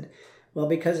he said, well,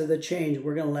 because of the change,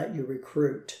 we're going to let you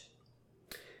recruit.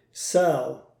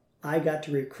 So I got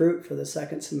to recruit for the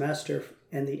second semester,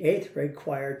 and the 8th grade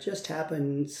choir just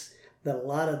happens that a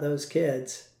lot of those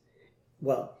kids,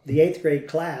 well, the 8th grade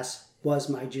class was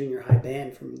my junior high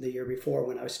band from the year before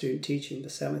when I was student teaching the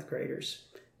 7th graders.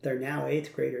 They're now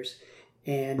 8th graders.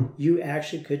 And you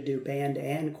actually could do band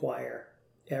and choir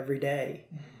every day.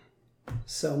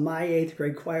 So my 8th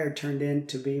grade choir turned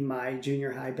into be my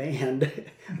junior high band,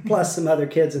 plus some other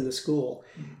kids in the school.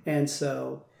 And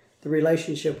so the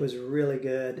relationship was really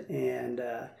good. And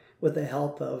with the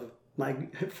help of my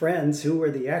friends who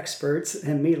were the experts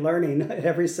and me learning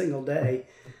every single day,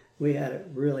 we had a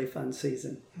really fun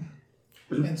season.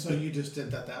 And so you just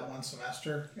did that one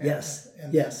semester? Yes.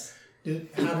 And yes.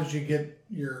 How did you get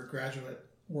your graduate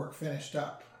work finished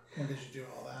up? When did you do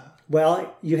all that?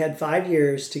 Well, you had 5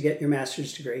 years to get your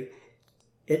master's degree.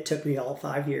 It took me all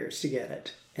 5 years to get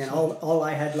it. And all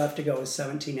I had left to go was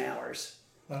 17 hours.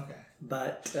 Okay.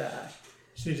 But...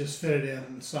 so you just fit it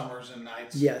in summers and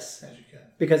nights? Yes. As you could.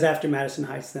 Because after Madison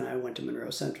Heights, then I went to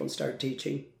Monroe Central and started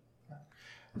teaching.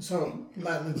 So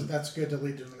that's good to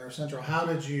lead to Monroe Central. How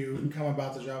did you come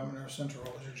about the job at Monroe Central?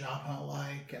 What was your job hunt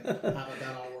like, and how did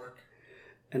that all work?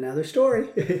 Another story.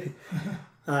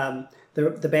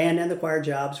 The band and the choir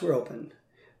jobs were open.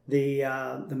 The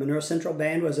Monroe Central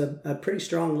Band was a pretty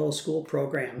strong little school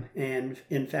program. And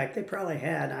in fact, they probably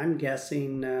had, I'm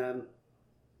guessing,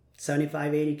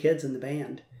 75, 80 kids in the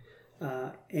band.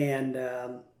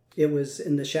 It was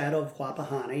in the shadow of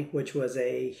Wapahani, which was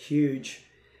a huge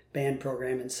band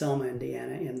program in Selma,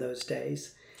 Indiana in those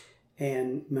days.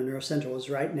 And Monroe Central was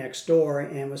right next door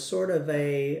and was sort of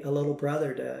a little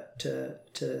brother to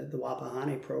the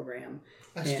Wapahani program.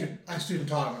 I student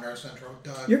taught at Monroe Central.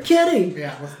 Doug. You're kidding?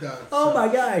 Yeah, with Doug. Oh, my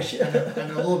gosh. I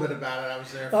know a little bit about it. I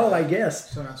was there for I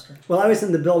guess. semester. Well, I was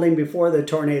in the building before the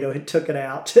tornado took it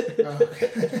out.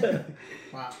 Okay.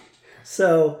 Wow.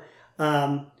 So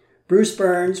Bruce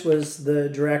Burns was the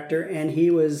director, and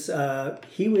he was,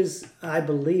 I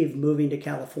believe, moving to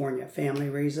California, family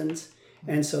reasons.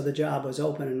 And so the job was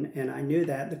open, and I knew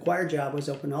that. The choir job was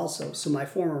open also. So my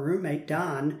former roommate,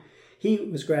 Don, he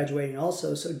was graduating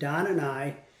also. So Don and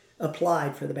I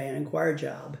applied for the band and choir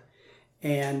job.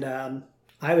 And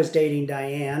I was dating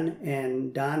Diane,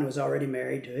 and Don was already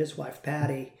married to his wife,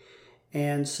 Patty.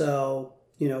 And so,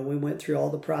 we went through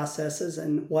all the processes.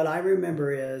 And what I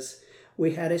remember is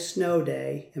we had a snow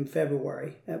day in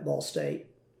February at Ball State.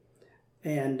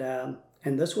 And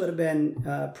this would have been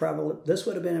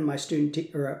in my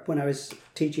or when I was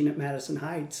teaching at Madison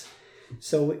Heights.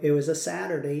 So it was a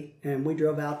Saturday, and we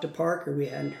drove out to Parker. We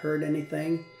hadn't heard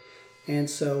anything. And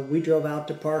so we drove out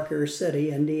to Parker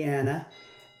City, Indiana,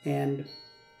 and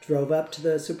drove up to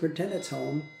the superintendent's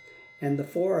home. And the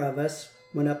four of us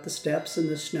went up the steps in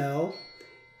the snow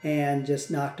and just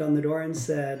knocked on the door and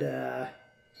said,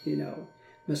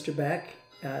 Mr. Beck,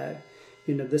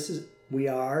 we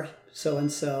are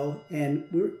so-and-so.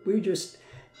 And we just,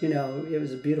 it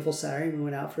was a beautiful Saturday. We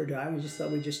went out for a drive. We just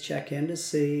thought we'd just check in to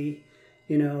see,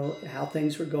 how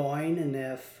things were going and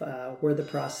if where the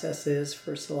process is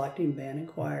for selecting band and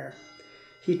choir.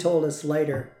 he told us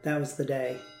later that was the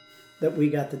day that we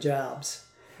got the jobs.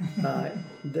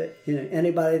 That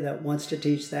anybody that wants to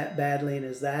teach that badly and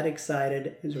is that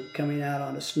excited as we're coming out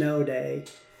on a snow day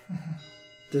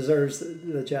deserves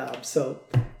the job. So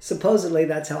supposedly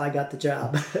that's how I got the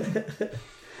job.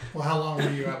 Well, how long were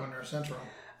you at Monroe Central?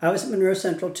 I was at Monroe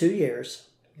Central 2 years.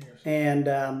 And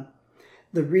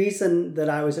the reason that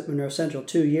I was at Monroe Central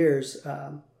 2 years,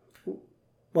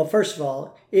 well, first of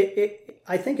all,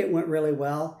 I think it went really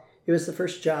well. It was the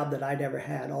first job that I'd ever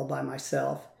had all by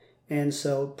myself. And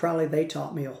so probably they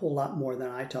taught me a whole lot more than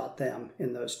I taught them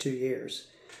in those 2 years.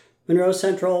 Monroe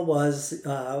Central was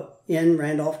in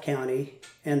Randolph County,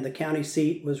 and the county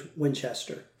seat was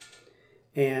Winchester.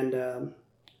 And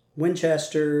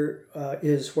Winchester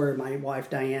is where my wife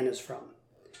Diane is from.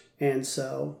 And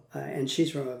so, and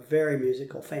she's from a very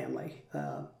musical family,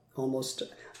 almost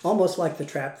like the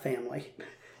Trapp family.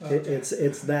 Okay.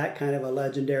 It's that kind of a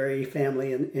legendary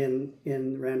family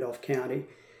in Randolph County.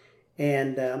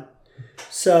 And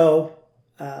so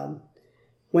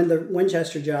when the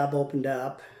Winchester job opened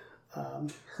up,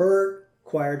 her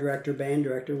choir director, band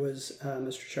director was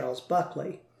Mr. Charles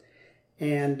Buckley.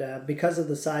 And because of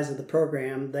the size of the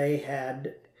program, they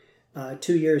had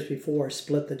 2 years before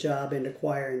split the job into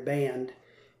choir and band.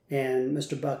 And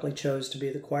Mr. Buckley chose to be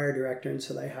the choir director, and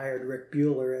so they hired Rick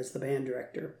Bueller as the band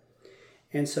director.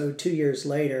 And so 2 years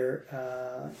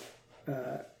later,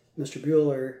 Mr.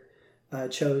 Bueller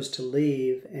chose to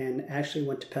leave and actually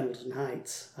went to Pendleton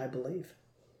Heights, I believe.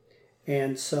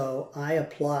 And so I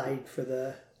applied for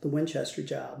the Winchester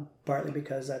job, partly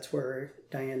because that's where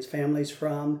Diane's family's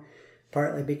from,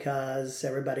 partly because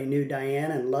everybody knew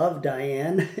Diane and loved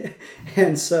Diane.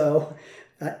 And so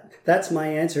that's my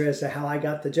answer as to how I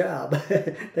got the job.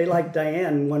 They liked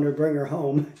Diane and wanted to bring her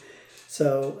home.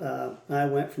 So I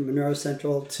went from Monroe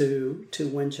Central to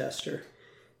Winchester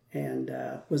and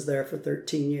was there for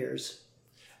 13 years.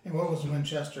 And what was the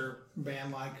Winchester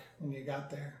band like when you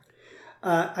got there?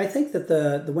 I think that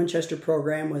the Winchester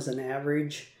program was an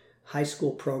average high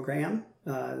school program.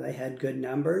 They had good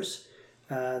numbers.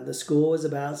 The school was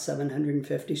about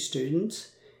 750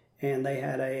 students, and they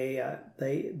had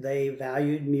they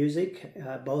valued music,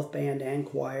 both band and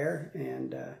choir,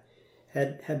 and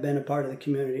had been a part of the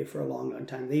community for a long, long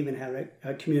time. They even had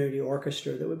a community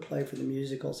orchestra that would play for the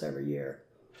musicals every year.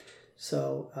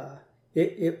 So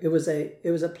it was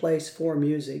a place for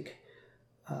music.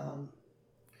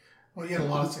 Well, you had a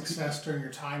lot of success during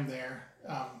your time there.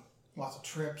 Lots of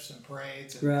trips and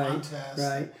parades and contests.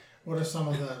 Right. What are some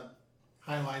of the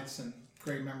highlights and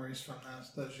great memories from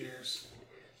those years?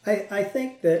 I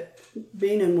think that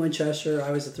being in Winchester,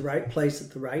 I was at the right place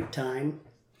at the right time.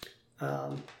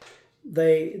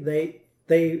 They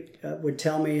would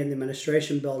tell me in the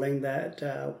administration building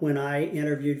that when I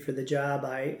interviewed for the job,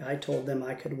 I told them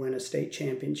I could win a state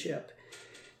championship.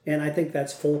 And I think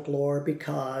that's folklore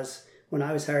because when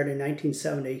I was hired in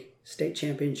 1970, state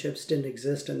championships didn't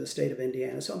exist in the state of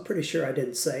Indiana. So I'm pretty sure I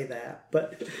didn't say that,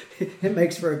 but it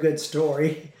makes for a good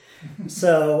story.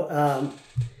 So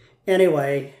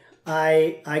anyway,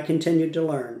 I continued to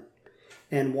learn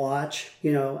and watch.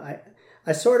 You know,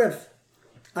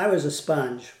 I was a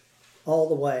sponge all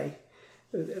the way.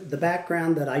 The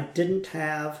background that I didn't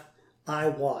have, I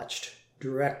watched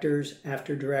directors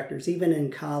after directors. Even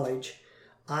in college,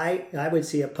 I would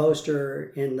see a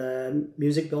poster in the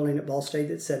music building at Ball State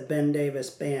that said Ben Davis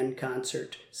Band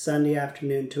Concert, Sunday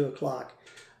afternoon, 2 o'clock.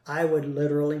 I would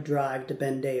literally drive to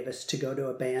Ben Davis to go to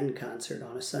a band concert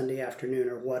on a Sunday afternoon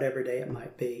or whatever day it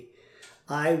might be.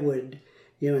 I would,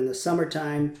 in the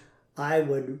summertime, I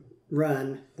would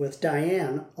run with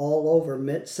Diane all over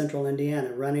mid-central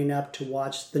Indiana, running up to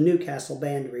watch the Newcastle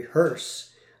Band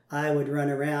rehearse. I would run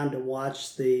around to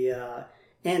watch the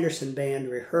Anderson Band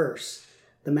rehearse,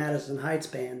 the Madison Heights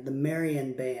Band, the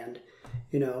Marion Band.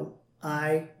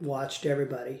 I watched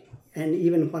everybody. And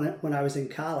even when I was in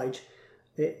college,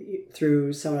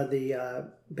 through some of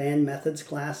the band methods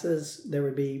classes, there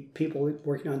would be people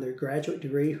working on their graduate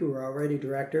degree who were already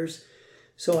directors.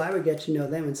 So I would get to know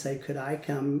them and say, could I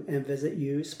come and visit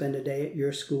you, spend a day at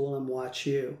your school and watch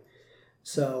you?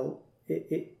 So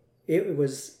it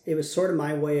was sort of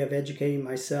my way of educating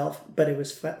myself, but it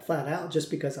was flat out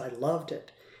just because I loved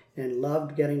it and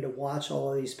loved getting to watch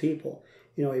all of these people.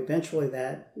 Eventually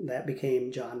that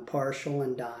became John Parshall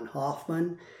and Don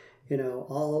Hoffman,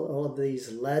 all of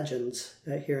these legends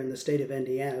here in the state of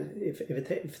Indiana.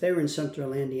 If they were in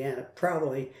central Indiana,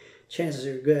 probably chances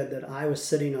are good that I was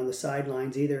sitting on the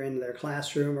sidelines either in their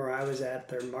classroom or I was at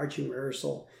their marching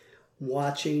rehearsal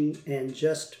watching and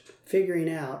just figuring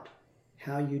out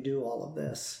how you do all of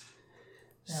this.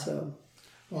 Yeah. So,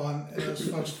 Well, and those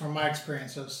folks, from my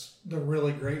experiences, the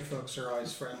really great folks are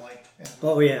always friendly. And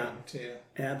Oh yeah, too.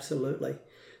 absolutely.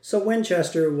 So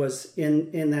Winchester was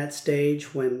in that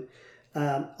stage when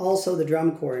also the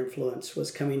drum corps influence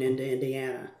was coming into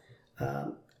Indiana.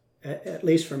 At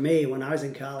least for me, when I was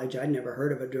in college, I'd never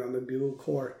heard of a drum and bugle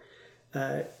corps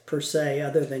per se,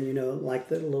 other than, like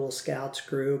the little scouts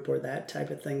group or that type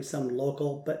of thing, some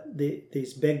local. But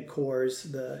these big corps,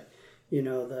 the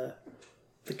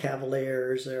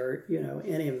Cavaliers or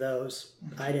any of those,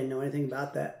 I didn't know anything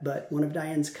about that. But one of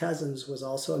Diane's cousins was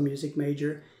also a music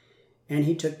major, and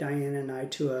he took Diane and I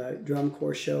to a drum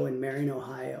corps show in Marion,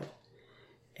 Ohio,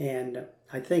 and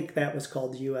I think that was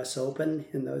called the U.S. Open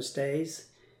in those days,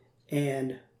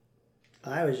 and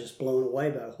I was just blown away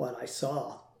by what I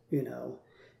saw,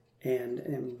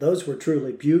 and those were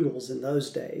truly bugles in those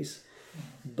days,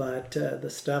 but the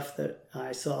stuff that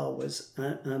I saw was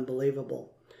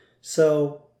unbelievable.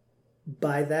 So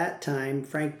by that time,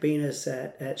 Frank Venus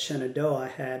at Shenandoah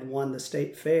had won the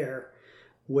state fair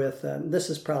with,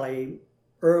 this is probably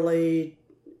early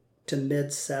to mid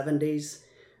 70s.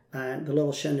 The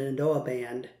little Shenandoah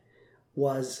band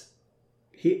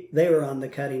they were on the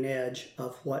cutting edge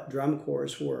of what drum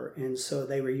corps were. And so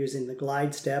they were using the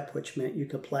glide step, which meant you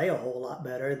could play a whole lot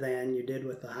better than you did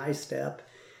with the high step.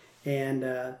 And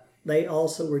they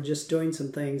also were just doing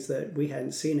some things that we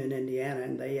hadn't seen in Indiana.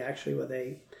 And they actually, with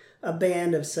a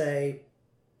band of, say,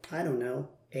 I don't know,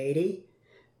 80,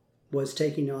 was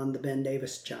taking on the Ben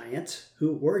Davis Giants,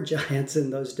 who were giants in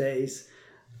those days,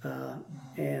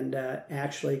 and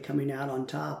actually coming out on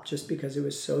top just because it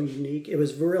was so unique. It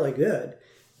was really good,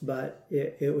 but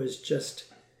it was just...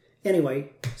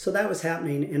 Anyway, so that was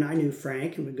happening, and I knew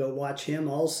Frank and would go watch him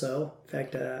also. In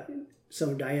fact, some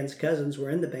of Diane's cousins were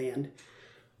in the band.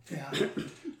 Yeah.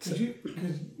 Cause you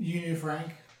knew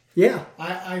Frank? Yeah.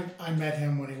 I met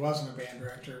him when he wasn't a band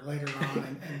director later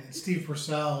on, and Steve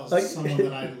Purcell is someone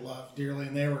that I love dearly,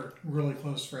 and they were really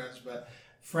close friends. But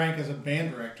Frank as a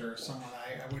band director is someone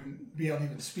I wouldn't be able to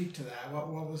even speak to that. What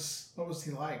was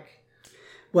he like?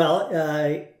 Well,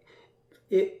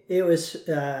 it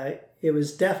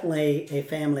was definitely a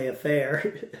family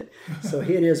affair. So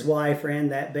he and his wife ran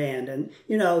that band, and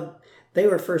they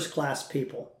were first class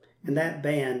people, and that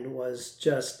band was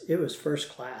it was first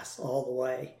class all the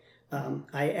way.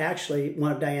 I actually,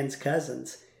 one of Diane's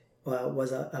cousins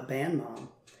was a band mom.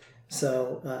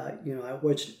 So,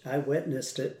 I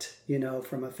witnessed it,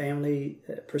 from a family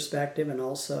perspective, and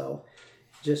also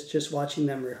just watching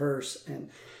them rehearse. And,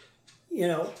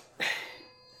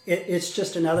 it's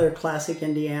just another classic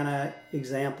Indiana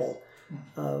example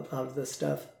of the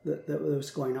stuff that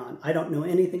was going on. I don't know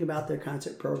anything about their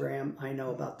concert program. I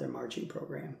know about their marching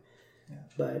program. Yeah.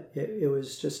 But it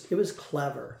was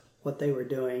clever what they were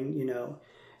doing,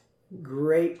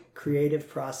 great creative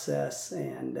process,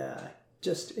 and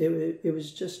it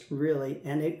was just really,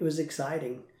 and it was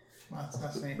exciting. Wow,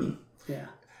 that's neat. Yeah.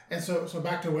 And so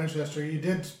back to Winchester, you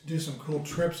did do some cool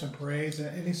trips and parades.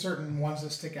 Any certain ones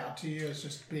that stick out to you as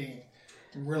just being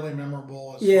really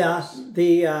memorable?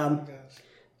 The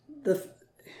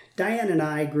Diane and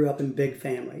I grew up in big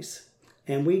families,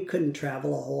 and we couldn't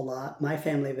travel a whole lot. My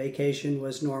family vacation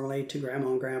was normally to Grandma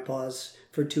and Grandpa's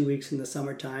for 2 weeks in the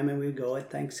summertime, and we would go at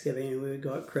Thanksgiving and we would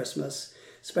go at Christmas,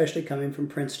 especially coming from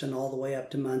Princeton all the way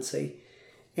up to Muncie.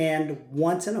 And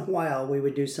once in a while, we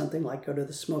would do something like go to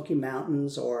the Smoky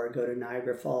Mountains or go to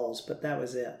Niagara Falls, but that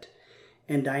was it.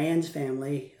 And Diane's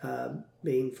family,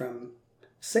 being from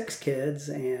 6 kids,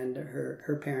 and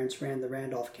her parents ran the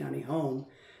Randolph County home,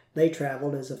 they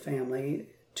traveled as a family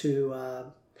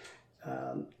to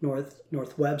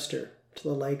North Webster, to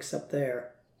the lakes up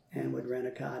there, and would rent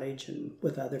a cottage and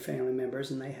with other family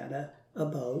members, and they had a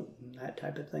boat and that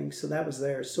type of thing. So that was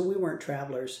theirs. So we weren't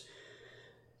travelers.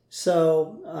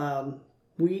 So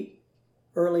we,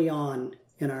 early on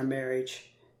in our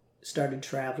marriage, started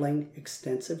traveling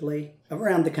extensively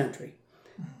around the country,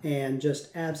 and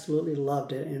just absolutely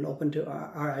loved it, and opened to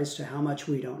our eyes to how much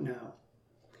we don't know.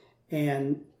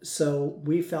 And so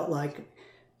we felt like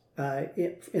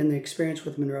in the experience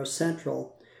with Monroe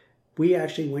Central, we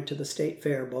actually went to the state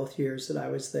fair both years that I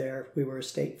was there. We were a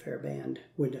state fair band,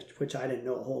 which I didn't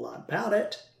know a whole lot about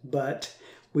it, but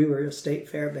we were a state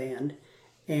fair band.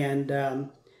 And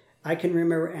I can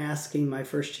remember asking my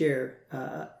first year,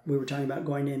 we were talking about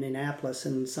going to Indianapolis,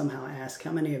 and somehow asked,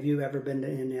 how many of you have ever been to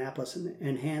Indianapolis?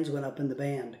 And hands went up in the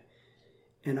band.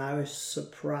 And I was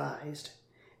surprised.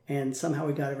 And somehow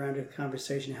we got around to the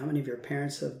conversation, how many of your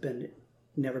parents have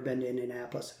never been to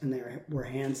Indianapolis? And there were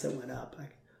hands that went up.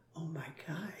 Like, oh my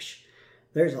gosh,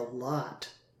 there's a lot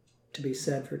to be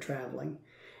said for traveling.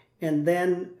 And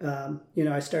then,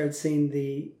 I started seeing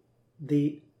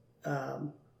the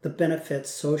benefits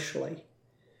socially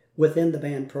within the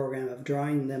band program of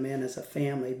drawing them in as a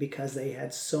family, because they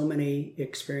had so many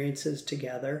experiences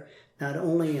together, not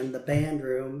only in the band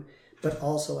room, but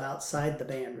also outside the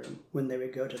band room, when they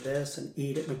would go to this and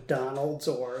eat at McDonald's,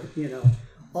 or,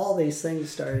 all these things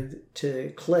started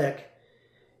to click.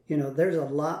 There's a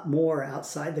lot more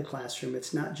outside the classroom.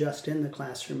 It's not just in the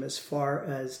classroom, as far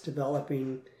as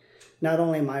developing not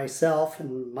only myself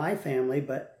and my family,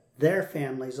 but their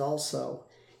families also,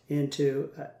 into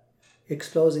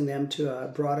exposing them to a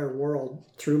broader world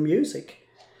through music.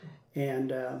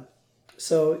 And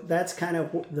so that's kind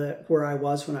of where I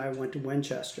was when I went to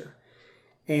Winchester.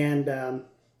 And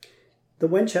the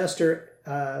Winchester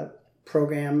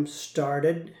program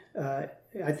started,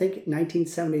 I think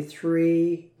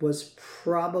 1973 was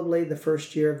probably the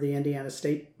first year of the Indiana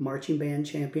State Marching Band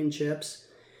Championships.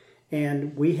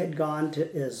 And we had gone to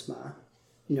ISMA,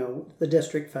 the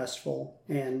district festival,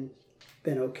 and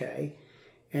been okay.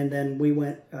 And then we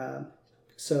went,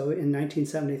 so in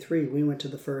 1973, we went to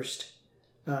the first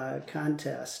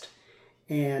contest.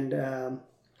 And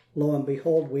lo and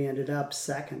behold, we ended up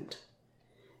second.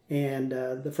 And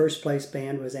the first place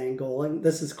band was Angola.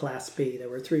 This is Class B. There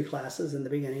were 3 classes in the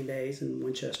beginning days, and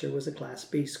Winchester was a Class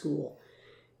B school.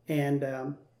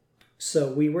 And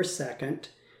so we were second.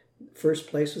 First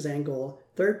place was Angola.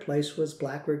 Third place was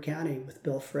Blackbird County with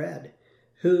Bill Fred,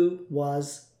 who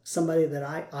was somebody that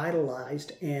I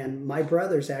idolized. And my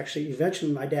brothers actually,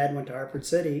 eventually my dad went to Hartford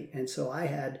City, and so I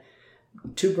had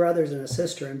 2 brothers and a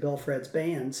sister in Bill Fred's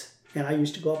bands, and I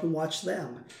used to go up and watch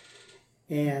them.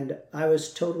 And I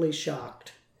was totally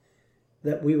shocked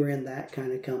that we were in that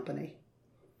kind of company.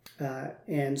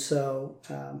 And so,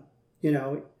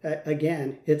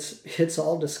 again, it's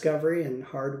all discovery and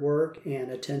hard work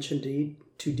and attention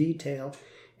to detail.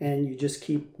 And you just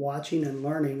keep watching and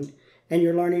learning. And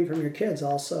you're learning from your kids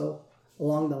also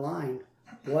along the line.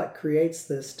 What creates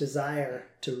this desire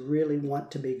to really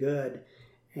want to be good?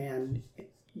 And,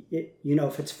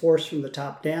 if it's forced from the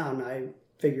top down, I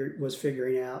was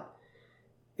figuring out,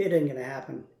 it ain't going to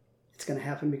happen. It's going to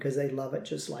happen because they love it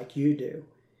just like you do,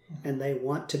 and they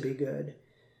want to be good.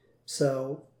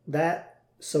 So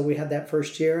we had that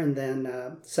first year, and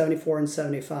then 74 and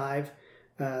 75,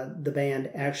 the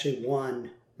band actually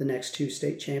won the next 2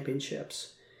 state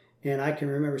championships. And I can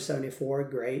remember 74,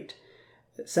 great.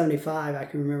 75, I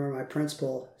can remember my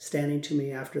principal standing to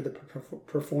me after the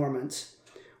performance,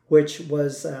 which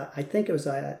was, I think it was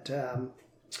at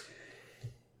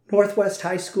Northwest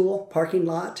High School parking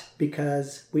lot,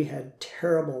 because we had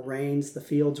terrible rains. The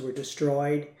fields were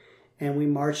destroyed, and we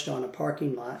marched on a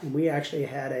parking lot, and we actually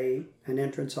had an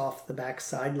entrance off the back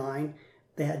sideline.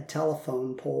 They had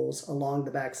telephone poles along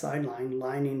the back sideline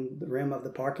lining the rim of the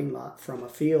parking lot from a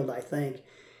field, I think,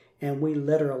 and we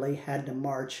literally had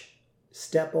to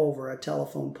step over a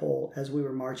telephone pole as we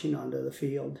were marching onto the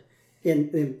field.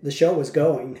 The show was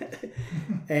going,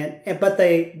 but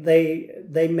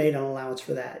they made an allowance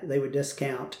for that. They would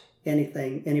discount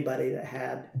anybody that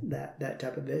had that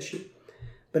type of issue.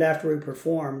 But after we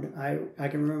performed, I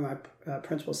can remember my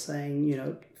principal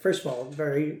saying, first of all,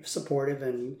 very supportive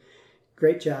and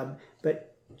great job,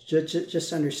 but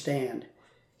just understand,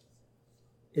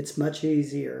 it's much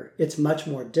easier, it's much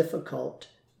more difficult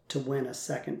to win a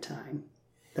second time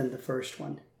than the first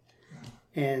one.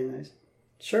 And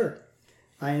sure,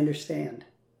 I understand.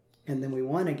 And then we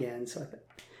won again. So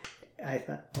I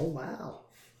thought, oh, wow,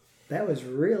 that was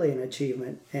really an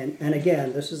achievement. And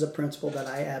again, this is a principal that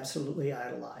I absolutely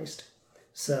idolized.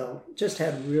 So just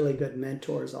had really good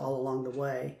mentors all along the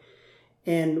way.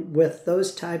 And with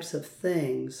those types of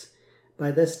things,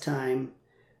 by this time,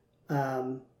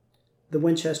 the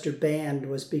Winchester Band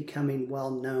was becoming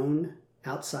well known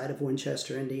outside of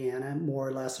Winchester, Indiana, more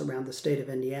or less around the state of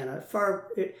Indiana.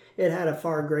 It had a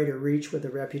far greater reach with a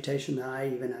reputation than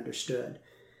I even understood.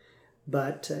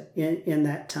 But in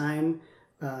that time,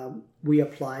 we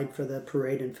applied for the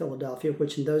parade in Philadelphia,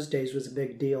 which in those days was a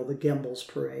big deal, the Gimbals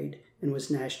Parade, and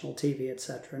was national TV,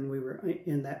 etc. And we were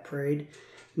in that parade.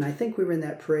 And I think we were in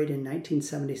that parade in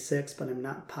 1976, but I'm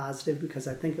not positive because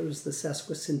I think it was the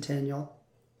sesquicentennial.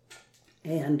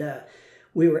 And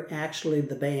we were actually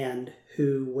the band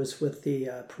who was with the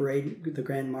parade, the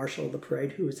Grand Marshal of the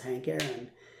parade, who was Hank Aaron.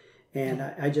 And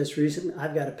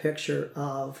I've got a picture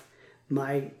of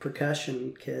my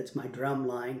percussion kids, my drum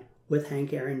line, with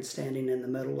Hank Aaron standing in the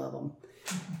middle of them.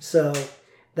 So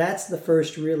that's the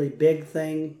first really big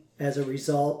thing as a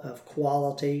result of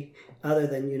quality, other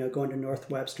than, going to North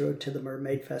Webster to the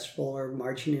Mermaid Festival or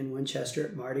marching in Winchester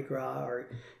at Mardi Gras or,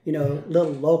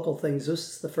 little local things. This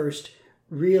is the first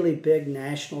really big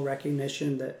national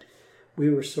recognition that we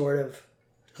were sort of,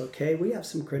 okay, we have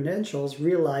some credentials,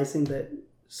 realizing that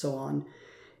so on.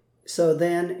 So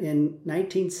then in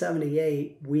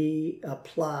 1978, we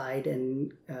applied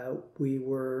and we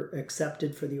were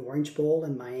accepted for the Orange Bowl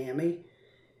in Miami.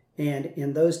 And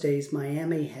in those days,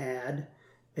 Miami had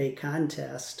a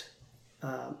contest,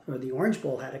 or the Orange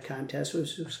Bowl had a contest,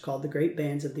 which was called the Great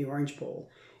Bands of the Orange Bowl.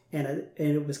 And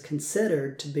it was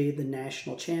considered to be the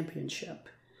national championship.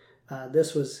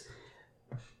 This was,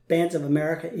 Bands of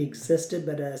America existed,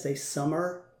 but as a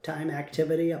summertime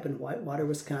activity up in Whitewater,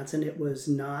 Wisconsin. It was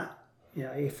not,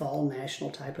 a fall national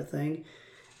type of thing.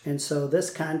 And so this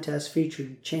contest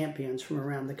featured champions from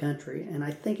around the country. And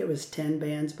I think it was 10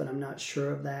 bands, but I'm not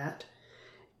sure of that.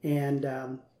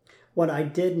 And what I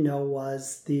did know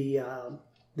was the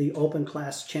open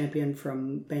class champion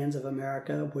from Bands of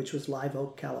America, which was Live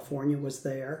Oak, California, was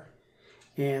there.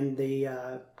 And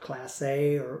the Class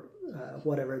A, or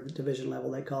whatever the division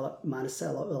level they call it,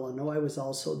 Monticello, Illinois, was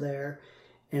also there.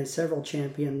 And several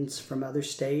champions from other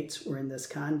states were in this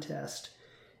contest.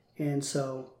 And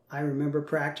so I remember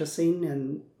practicing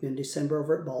in December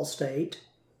over at Ball State.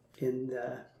 It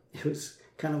was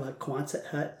kind of a Quonset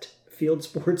hut field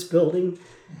sports building.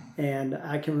 And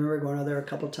I can remember going over there a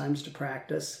couple of times to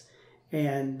practice,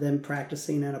 and then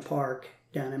practicing in a park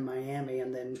down in Miami,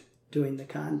 and then doing the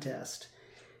contest.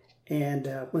 And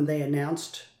when they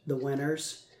announced the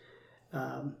winners,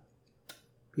 and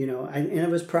it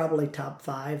was probably top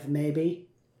 5 maybe.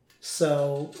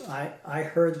 So I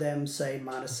heard them say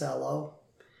Monticello,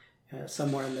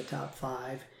 somewhere in the top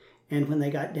 5. And when they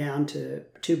got down to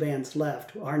 2 bands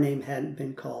left, our name hadn't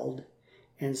been called.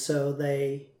 And so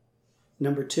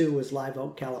number 2 was Live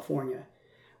Oak, California,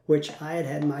 which I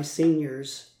had my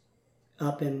seniors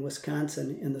up in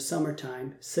Wisconsin in the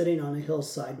summertime, sitting on a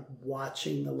hillside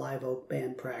watching the Live Oak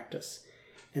band practice,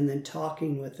 and then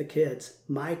talking with the kids,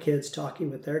 my kids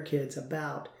talking with their kids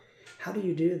about, how do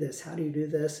you do this? How do you do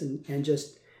this? And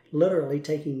just literally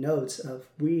taking notes of,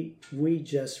 we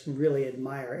just really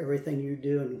admire everything you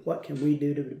do, and what can we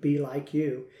do to be like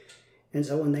you? And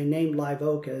so when they named Live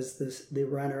Oak as the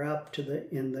runner-up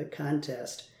in the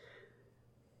contest,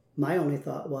 my only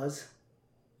thought was,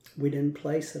 we didn't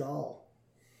place at all.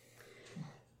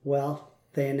 Well,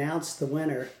 they announced the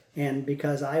winner, and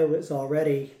because I was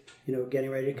already, getting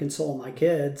ready to console my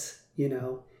kids,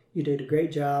 you did a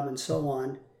great job and so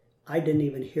on, I didn't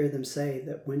even hear them say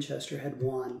that Winchester had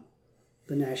won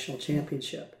the national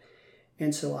championship.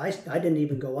 And so I didn't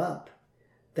even go up.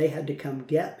 They had to come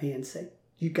get me and say,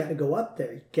 you got to go up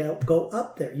there. Go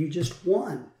up there. You just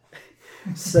won.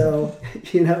 So,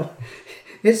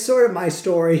 it's sort of my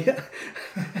story.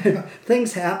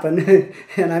 Things happen,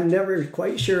 and I'm never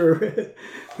quite sure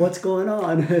what's going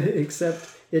on,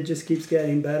 except it just keeps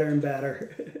getting better and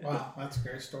better. Wow, that's a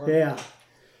great story. Yeah.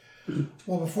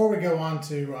 Well, before we go on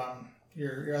to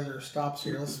your other stops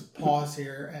here, let's pause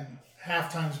here. And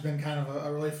halftime's been kind of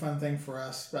a really fun thing for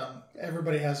us.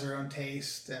 Everybody has their own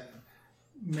taste and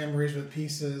memories with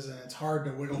pieces, and it's hard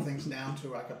to whittle things down to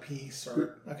like a piece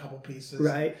or a couple pieces.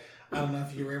 Right. I don't know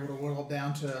if you were able to whittle it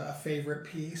down to a favorite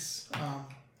piece,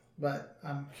 but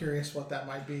I'm curious what that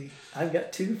might be. I've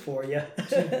got 2 for you.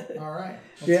 2. All right.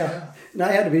 Yeah. And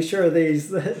I had to be sure of these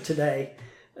today.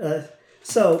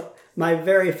 So my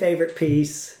very favorite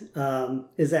piece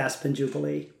is Aspen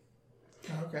Jubilee.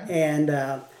 Okay.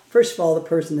 And first of all, the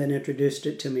person that introduced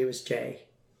it to me was Jay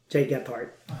Gephardt,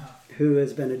 who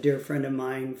has been a dear friend of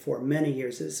mine for many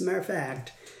years. As a matter of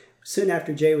fact, soon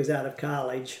after Jay was out of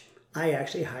college, I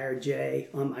actually hired Jay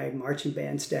on my marching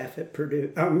band staff at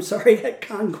at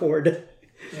Concord.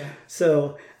 Yeah.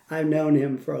 So I've known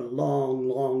him for a long,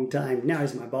 long time. Now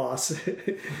he's my boss.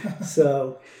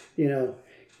 So,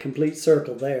 complete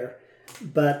circle there.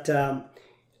 But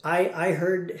I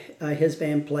heard his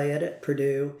band play it at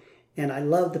Purdue, and I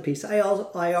loved the piece. I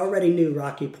already knew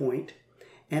Rocky Point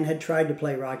and had tried to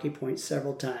play Rocky Point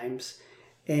several times.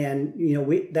 And,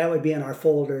 that would be in our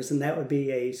folders, and that would be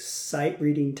a sight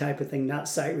reading type of thing, not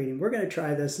sight reading. We're going to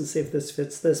try this and see if this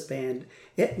fits this band.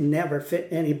 It never fit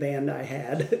any band I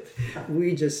had.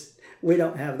 We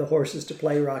don't have the horses to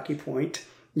play Rocky Point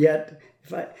yet.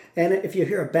 If you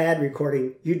hear a bad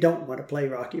recording, you don't want to play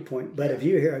Rocky Point. But if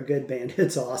you hear a good band,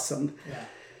 it's awesome. Yeah.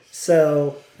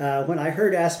 So when I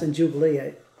heard Aspen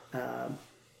Jubilee,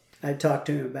 I talked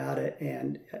to him about it,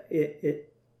 and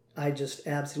I just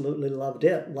absolutely loved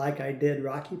it, like I did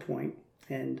Rocky Point.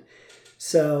 And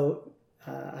so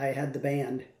I had the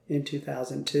band in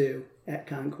 2002 at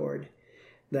Concord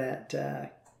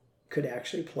that could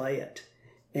actually play it,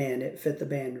 and it fit the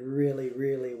band really,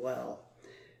 really well.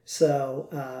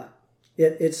 So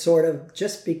it's sort of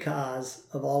just because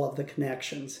of all of the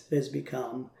connections, it has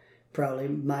become probably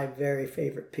my very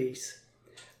favorite piece.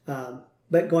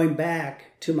 But going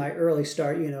back to my early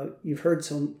start, you've heard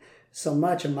so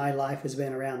much of my life has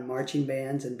been around marching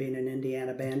bands and being an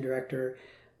Indiana band director.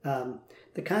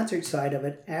 The concert side of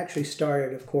it actually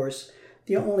started, of course,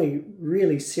 the only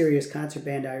really serious concert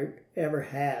band I ever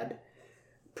had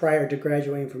prior to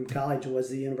graduating from college was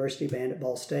the university band at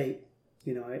Ball State.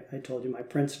 I told you my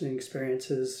Princeton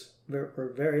experiences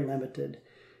were very limited.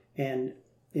 And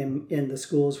in the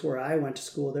schools where I went to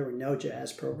school, there were no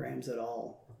jazz programs at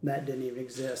all. That didn't even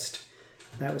exist.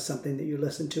 That was something that you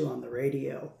listened to on the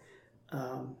radio.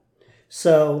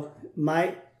 So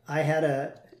I had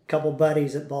a couple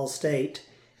buddies at Ball State,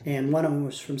 and one of them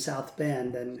was from South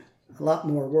Bend, and a lot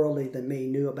more worldly than me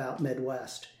knew about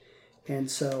Midwest. And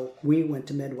so we went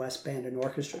to Midwest Band and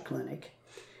Orchestra Clinic.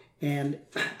 And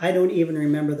I don't even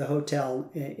remember the hotel.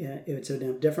 It was in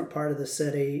a different part of the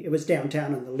city. It was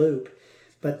downtown on the Loop,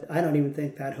 but I don't even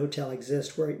think that hotel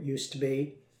exists where it used to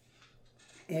be.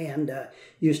 And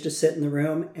used to sit in the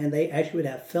room, and they actually would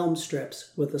have film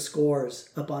strips with the scores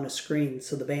up on a screen.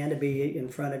 So the band would be in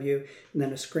front of you, and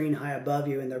then a screen high above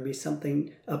you, and there'd be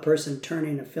a person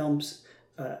turning a film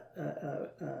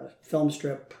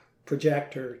strip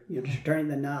projector, turning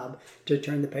the knob to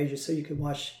turn the pages so you could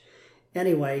watch.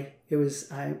 Anyway, it was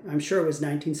I'm sure it was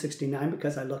 1969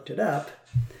 because I looked it up.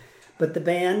 But the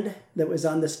band that was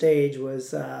on the stage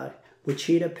was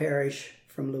Wichita Parish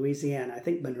from Louisiana, I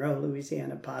think Monroe,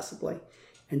 Louisiana, possibly.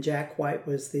 And Jack White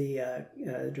was the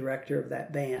director of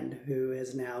that band, who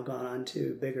has now gone on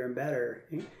to bigger and better.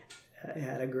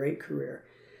 Had a great career.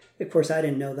 Of course, I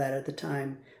didn't know that at the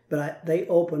time, but they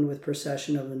opened with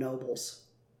Procession of the Nobles.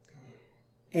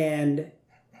 And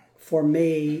for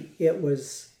me, it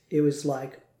was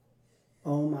like,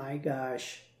 oh my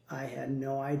gosh, I had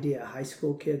no idea high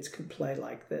school kids could play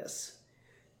like this.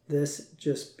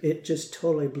 It just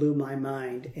totally blew my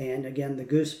mind. And again, the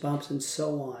goosebumps and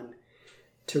so on,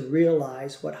 to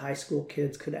realize what high school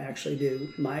kids could actually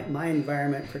do. My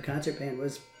environment for concert band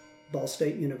was Ball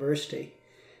State University.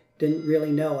 Didn't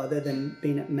really know, other than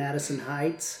being at Madison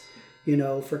Heights,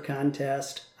 for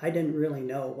contest. I didn't really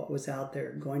know what was out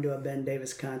there. Going to a Ben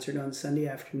Davis concert on Sunday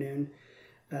afternoon,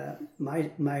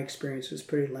 my experience was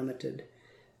pretty limited.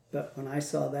 But when I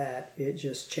saw that, it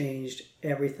just changed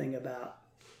everything about,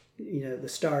 the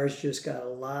stars just got a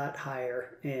lot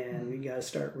higher, and you got to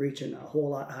start reaching a whole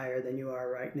lot higher than you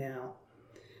are right now.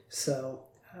 So,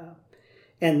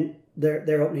 and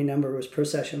their opening number was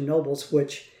Procession of Nobles,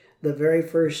 which the very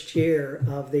first year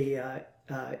of the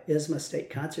ISMA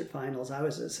State Concert Finals, I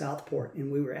was at Southport,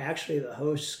 and we were actually the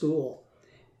host school.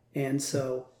 And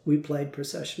so we played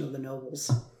Procession of the Nobles.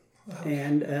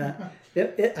 And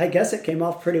I guess it came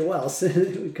off pretty well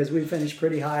because we finished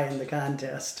pretty high in the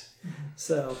contest.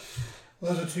 So,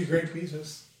 those are two great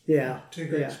pieces. Yeah. Two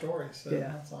great stories. So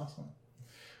that's awesome.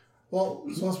 Well,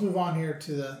 so let's move on here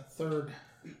to the third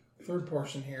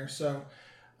portion here. So,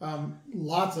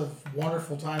 lots of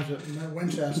wonderful times at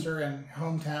Winchester and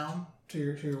hometown to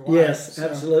your wife. Yes,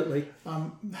 absolutely.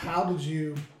 How did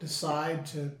you decide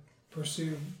to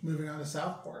pursue moving on to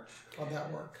Southport? How'd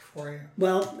that work for you?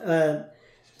 Well,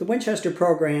 the Winchester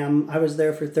program, I was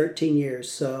there for 13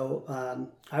 years. So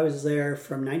I was there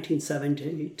from 1970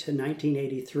 to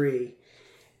 1983.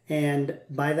 And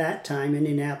by that time,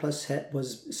 Indianapolis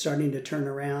was starting to turn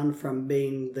around from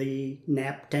being the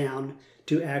Nap town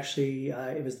to actually,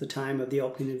 it was the time of the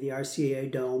opening of the RCA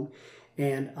Dome.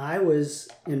 And I was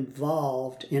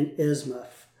involved in ISMA,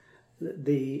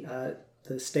 the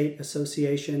state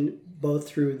association, both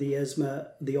through the ISMA,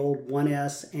 the old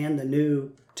 1S and the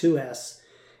new 2S,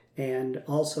 and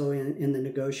also in the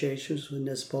negotiations with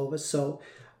NISPOVA. So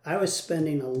I was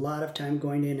spending a lot of time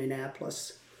going to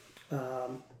Indianapolis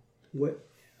on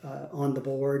the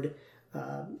board,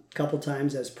 a couple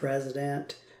times as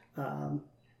president.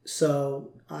 So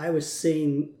I was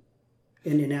seeing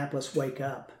Indianapolis wake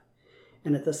up.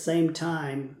 And at the same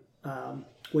time,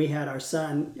 we had our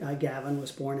son, Gavin,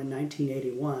 was born in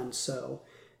 1981, so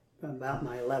about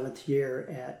my 11th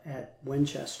year at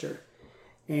Winchester.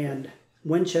 And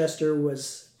Winchester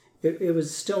was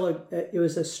still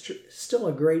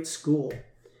a great school,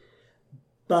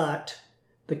 but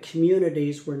the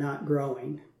communities were not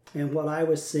growing. And what I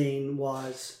was seeing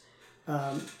was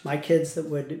my kids that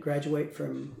would graduate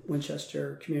from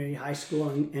Winchester Community High School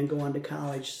and go on to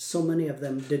college, so many of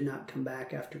them did not come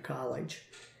back after college.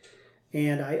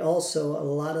 And a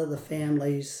lot of the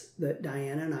families that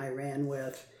Diana and I ran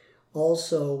with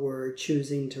also were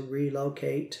choosing to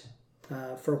relocate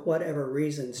for whatever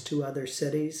reasons to other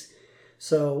cities.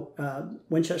 So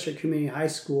Winchester Community High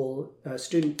School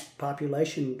student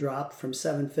population dropped from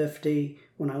 750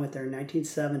 when I went there in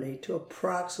 1970 to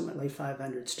approximately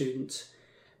 500 students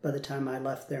by the time I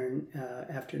left there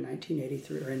after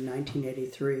 1983 or in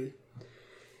 1983.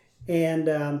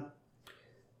 And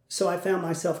so I found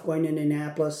myself going to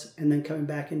Indianapolis and then coming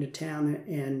back into town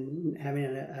and having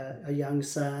a young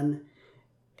son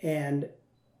and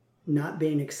not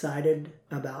being excited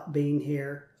about being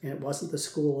here. And it wasn't the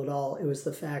school at all. It was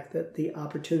the fact that the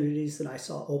opportunities that I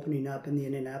saw opening up in the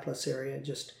Indianapolis area,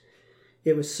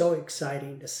 it was so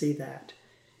exciting to see that.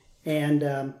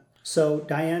 And so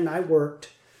Diane and I worked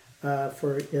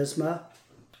for ISMA,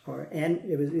 and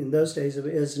it was in those days, it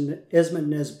was ISMA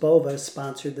Nisbova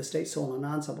sponsored the State Solo and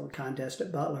Ensemble contest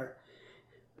at Butler.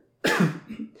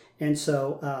 And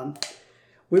so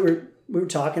we were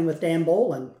talking with Dan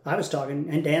Bolin. I was talking,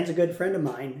 and Dan's a good friend of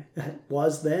mine,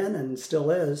 was then and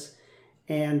still is.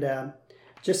 And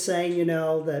just saying,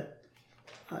 that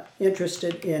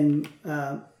interested in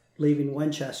leaving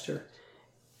Winchester.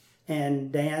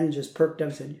 And Dan just perked up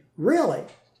and said, "Really?"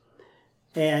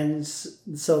 And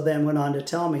so then went on to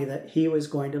tell me that he was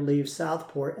going to leave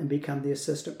Southport and become the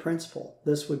assistant principal.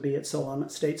 This would be at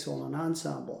State Solo and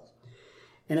Ensemble.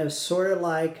 And it was sort of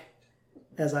like,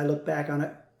 as I look back on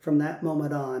it, from that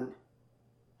moment on,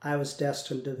 I was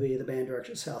destined to be the band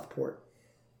director at Southport.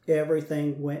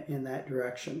 Everything went in that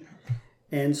direction.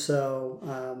 And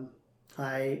so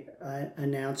I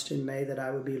announced in May that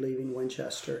I would be leaving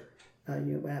Winchester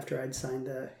after I'd signed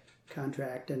the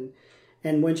contract.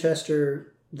 And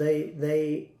Winchester,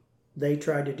 they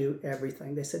tried to do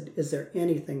everything. They said, "Is there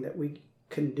anything that we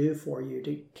can do for you?"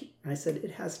 And I said,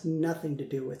 "It has nothing to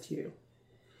do with you.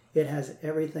 It has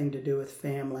everything to do with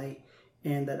family,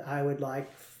 and that I would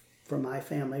like for my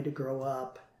family to grow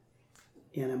up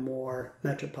in a more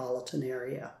metropolitan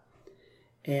area."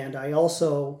 And I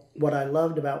also, what I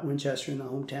loved about Winchester in the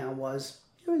hometown was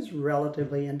it was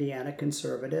relatively Indiana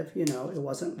conservative. It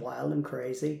wasn't wild and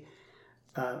crazy.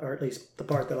 Or at least the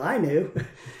part that I knew.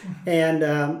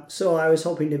 And so I was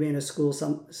hoping to be in a school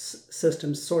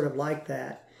system sort of like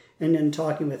that. And then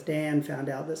talking with Dan, found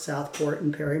out that Southport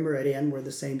and Perry Meridian were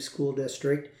the same school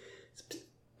district.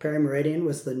 Perry Meridian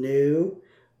was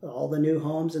all the new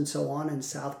homes and so on, and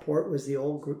Southport was the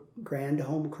old Grand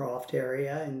Homecroft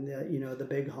area and the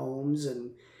big homes,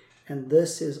 and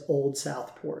this is old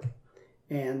Southport.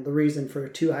 And the reason for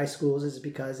 2 high schools is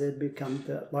because it had become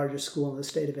the largest school in the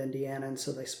state of Indiana, and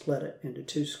so they split it into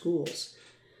 2 schools.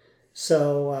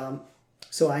 So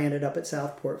I ended up at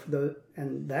Southport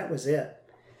and that was it.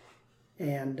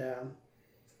 And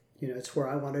it's where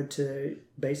I wanted to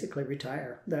basically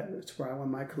retire. That's where I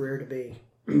want my career to be.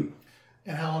 And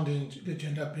how long did you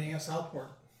end up being at Southport?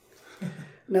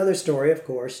 Another story, of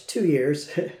course. 2 years.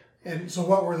 And so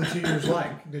what were the 2 years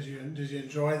like? Did you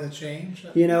enjoy the change?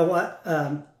 You know what?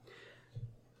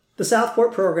 The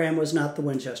Southport program was not the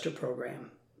Winchester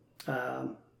program.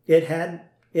 It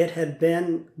had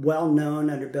been well known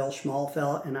under Bill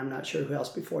Schmalfelt, and I'm not sure who else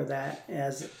before that,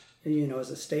 as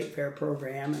a state fair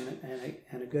program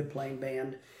and a good playing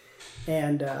band.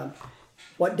 And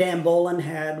what Dan Bolin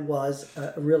had was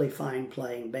a really fine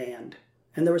playing band,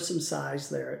 and there was some size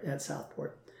there at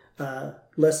Southport.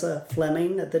 Lissa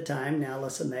Fleming at the time, now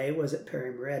Lissa May, was at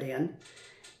Perry Meridian.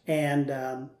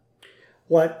 And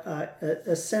what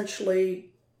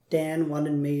essentially Dan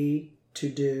wanted me to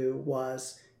do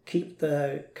was keep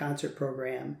the concert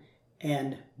program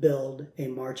and build a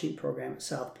marching program at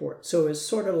Southport. So it was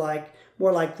sort of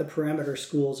more like the perimeter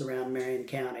schools around Marion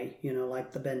County,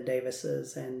 like the Ben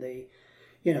Davises and the,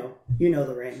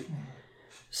 the ring.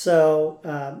 So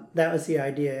that was the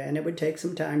idea, and it would take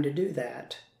some time to do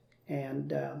that.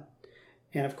 And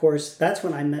of course, that's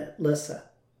when I met Lissa.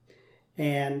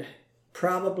 And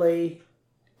probably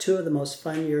 2 of the most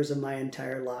fun years of my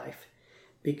entire life,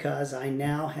 because I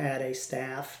now had a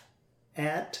staff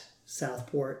at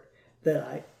Southport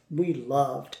that we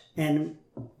loved. And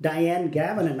Diane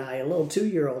Gavin and I, a little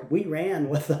 2-year-old, we ran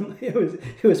with them.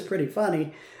 It was pretty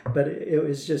funny, but it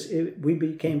was just, we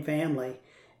became family.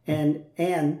 And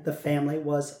the family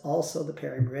was also the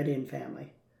Perry Meridian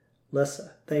family.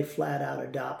 Lissa, they flat out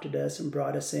adopted us and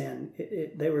brought us in.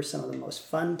 They were some of the most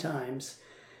fun times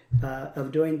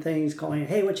of doing things, calling,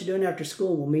 "Hey, what you doing after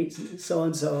school? We'll meet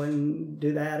so-and-so and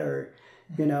do that." Or,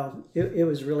 it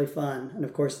was really fun. And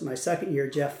of course, my second year,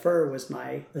 Jeff Furr was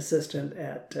my assistant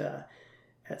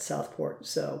at Southport.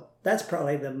 So that's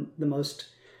probably the most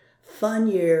fun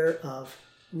year of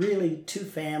really 2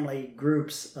 family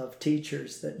groups of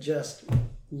teachers that just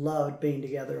loved being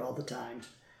together all the time.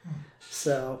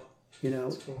 So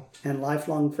Cool. And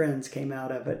lifelong friends came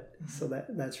out of it. Mm-hmm. So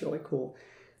that's really cool.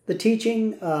 The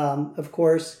teaching, of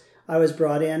course, I was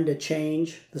brought in to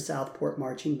change the Southport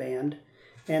Marching Band.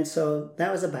 And so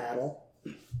that was a battle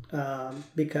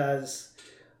because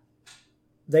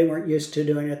they weren't used to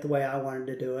doing it the way I wanted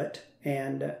to do it.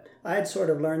 And I had sort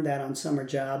of learned that on summer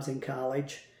jobs in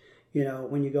college.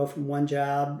 When you go from one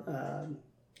job,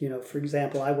 for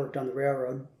example, I worked on the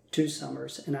railroad 2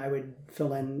 summers, and I would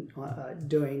fill in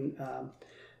doing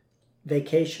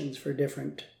vacations for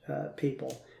different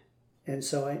people. And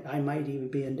so I might even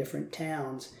be in different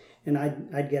towns, and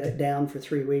I'd get it down for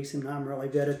 3 weeks, and I'm really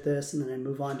good at this, and then I'd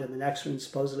move on to the next one.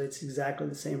 Supposedly it's exactly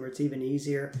the same, or it's even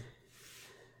easier.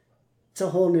 It's a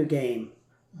whole new game,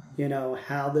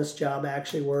 how this job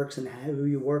actually works and who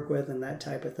you work with and that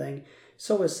type of thing.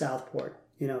 So was Southport.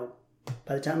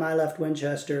 By the time I left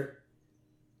Winchester,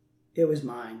 it was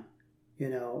mine,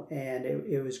 and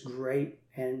it was great.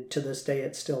 And to this day,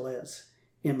 it still is,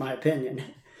 in my opinion.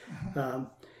 But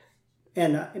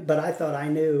I thought I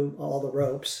knew all the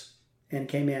ropes and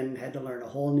came in and had to learn a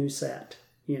whole new set,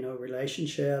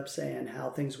 relationships and how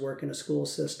things work in a school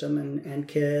system and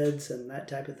kids and that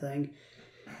type of thing.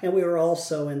 And we were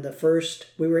also in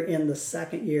the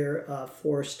second year of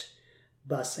forced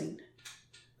busing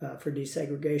for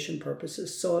desegregation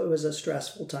purposes. So it was a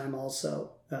stressful time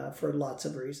also for lots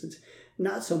of reasons.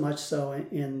 Not so much so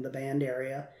in the band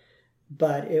area,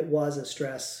 but it was a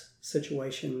stress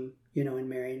situation, in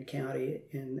Marion County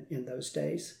in those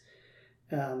days.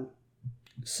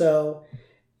 So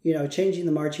changing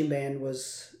the marching band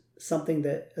was something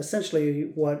that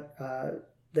essentially what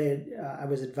I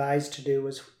was advised to do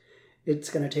was it's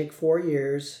going to take 4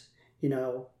 years,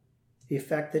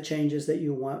 effect the changes that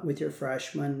you want with your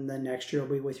freshmen. Then next year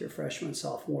will be with your freshmen,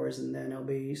 sophomores, and then it'll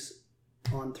be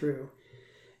on through.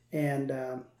 And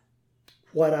I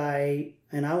went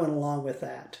along with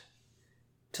that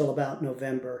till about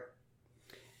November.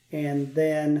 And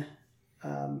then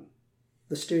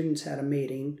the students had a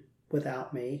meeting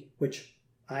without me, which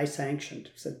I sanctioned,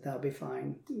 said that'll be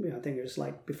fine. I think it was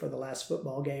like before the last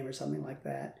football game or something like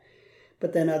that.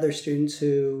 But then other students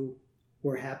who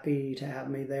were happy to have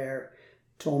me there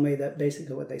told me that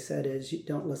basically what they said is, you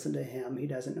don't listen to him. He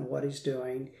doesn't know what he's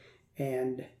doing.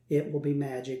 And it will be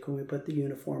magic when we put the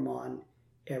uniform on.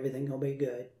 Everything will be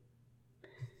good.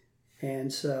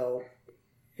 And so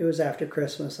it was after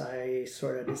Christmas I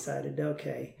sort of decided,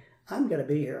 okay, I'm going to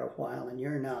be here a while and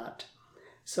you're not.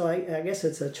 So I guess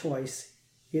it's a choice.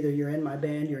 Either you're in my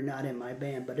band, you're not in my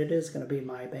band, but it is going to be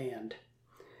my band.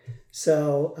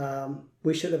 So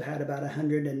we should have had about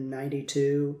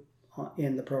 192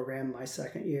 in the program my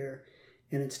second year,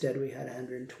 and instead we had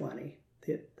 120.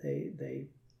 They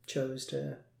chose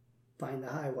to find the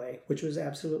highway, which was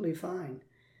absolutely fine.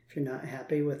 If you're not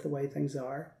happy with the way things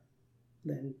are,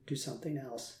 then do something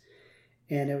else.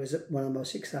 And it was one of the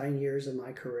most exciting years of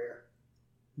my career.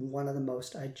 One of the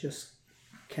most. I just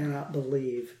cannot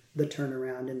believe the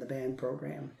turnaround in the band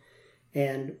program.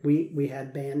 And we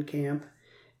had band camp,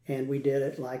 and we did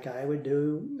it like I would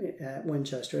do at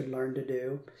Winchester, had learned to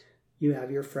do. You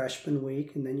have your freshman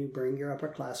week, and then you bring your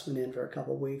upperclassmen in for a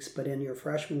couple of weeks. But in your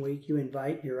freshman week, you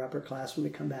invite your upperclassmen to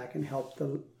come back and help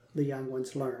the young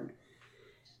ones learn.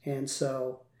 And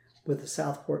so with the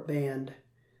Southport Band,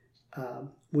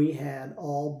 we had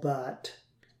all but,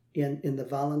 in the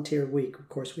volunteer week, of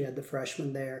course, we had the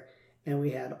freshmen there, and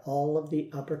we had all of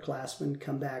the upperclassmen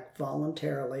come back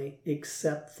voluntarily,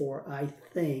 except for, I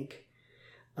think,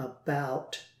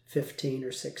 about 15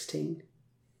 or 16.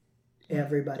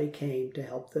 Everybody came to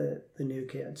help the new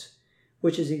kids,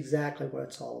 which is exactly what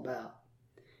it's all about.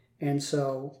 And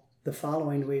so the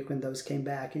following week when those came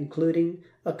back, including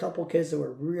a couple kids that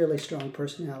were really strong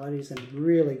personalities and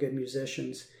really good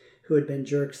musicians who had been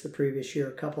jerks the previous year,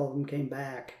 a couple of them came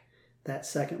back that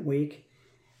second week.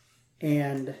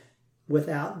 And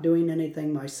without doing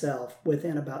anything myself,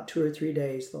 within about 2 or 3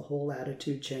 days, the whole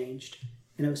attitude changed.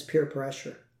 And it was peer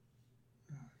pressure.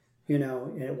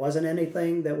 It wasn't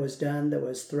anything that was done that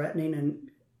was threatening, and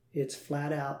it's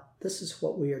flat out, this is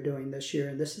what we are doing this year,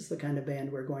 and this is the kind of band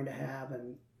we're going to have.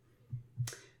 And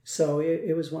so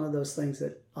it was one of those things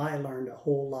that I learned a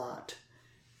whole lot,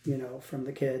 from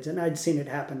the kids. And I'd seen it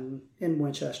happen in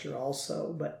Winchester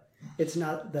also, but it's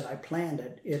not that I planned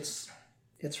it. It's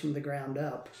from the ground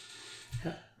up.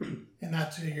 And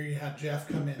that's the year you had Jeff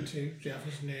come in too. Jeff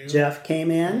was new. Jeff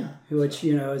came in, which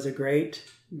is a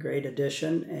great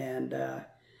addition,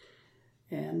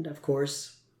 and of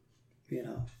course,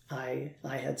 I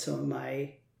had some of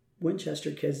my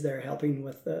Winchester kids there helping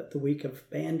with the week of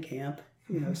band camp,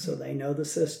 so they know the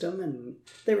system, and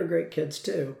they were great kids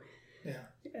too.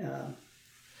 Yeah.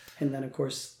 And then, of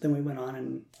course, then we went on,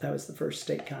 and that was the first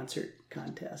state concert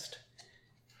contest.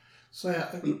 So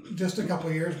yeah, just a couple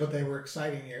of years, but they were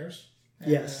exciting years.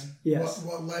 And Yes.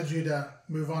 What led you to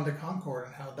move on to Concord,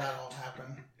 and how did that all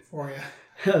happen for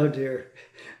you? Oh dear,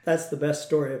 that's the best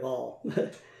story of all.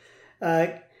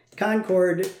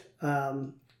 Concord,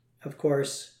 of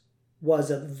course,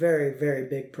 was a very, very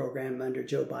big program under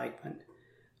Joe Bikeman.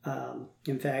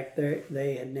 In fact,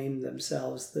 they had named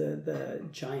themselves the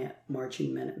Giant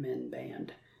Marching Minutemen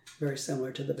Band, very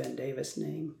similar to the Ben Davis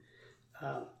name.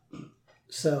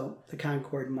 So the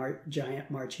Concord Giant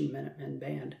Marching Minutemen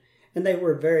Band. And they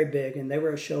were very big, and they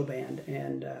were a show band.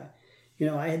 And,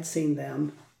 I had seen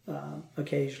them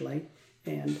occasionally,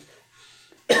 and,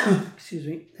 excuse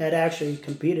me, had actually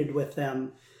competed with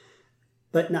them,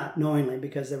 but not knowingly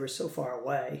because they were so far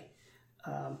away.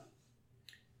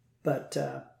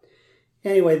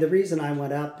 Anyway, the reason I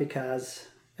went up because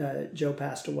Joe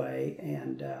passed away,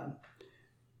 and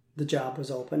the job was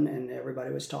open, and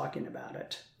everybody was talking about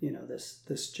it,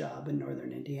 this job in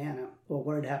northern Indiana. Well,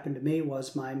 what had happened to me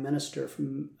was my minister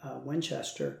from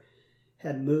Winchester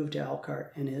had moved to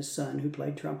Elkhart, and his son, who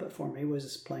played trumpet for me,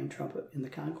 was playing trumpet in the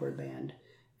Concord band.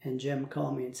 And Jim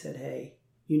called me and said, "Hey,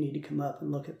 you need to come up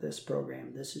and look at this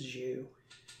program. This is you."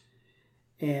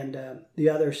 And the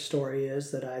other story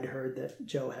is that I'd heard that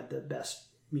Joe had the best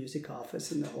music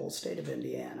office in the whole state of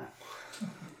Indiana.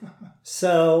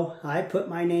 So I put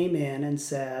my name in and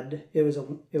said, it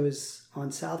was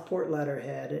on Southport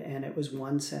letterhead, and it was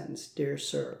one sentence: "Dear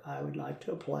sir, I would like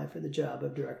to apply for the job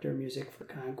of Director of Music for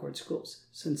Concord Schools.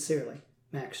 Sincerely,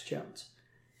 Max Jones."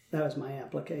 That was my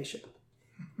application.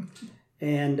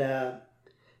 And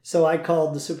so I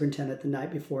called the superintendent the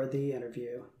night before the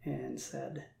interview and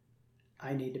said,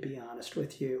 "I need to be honest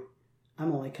with you.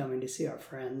 I'm only coming to see our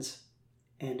friends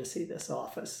and to see this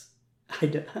office.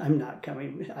 I'm not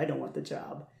coming. I don't want the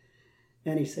job."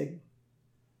 And he said,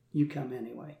 "You come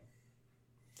anyway."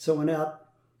 So I went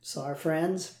up, saw our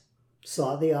friends,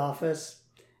 saw the office,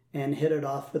 and hit it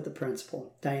off with the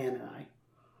principal, Diane and I.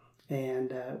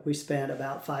 And we spent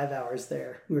about 5 hours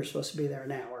there. We were supposed to be there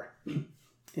an hour.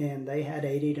 And they had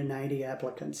 80 to 90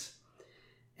 applicants.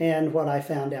 And what I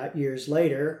found out years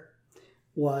later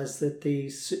was that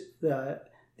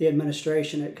the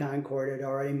administration at Concord had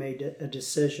already made a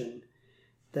decision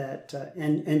that,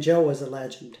 and Joe was a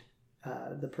legend.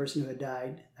 The person who had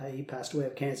died, he passed away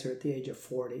of cancer at the age of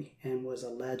 40 and was a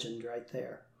legend right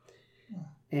there. Yeah.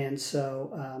 And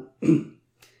so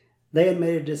they had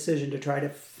made a decision to try to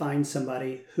find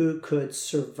somebody who could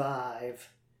survive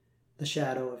the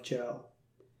shadow of Joe.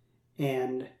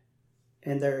 And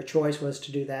their choice was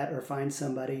to do that or find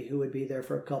somebody who would be there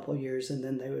for a couple of years, and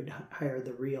then they would hire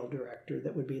the real director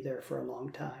that would be there for a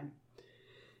long time.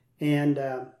 And,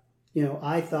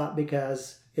 I thought,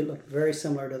 because it looked very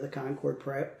similar to the Concord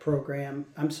program.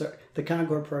 The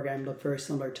Concord program looked very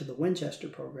similar to the Winchester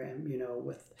program,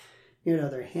 with,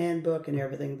 their handbook and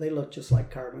everything. They look just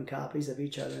like carbon copies of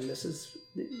each other. And this is,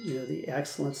 the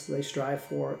excellence they strive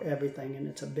for, everything. And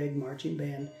it's a big marching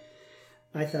band.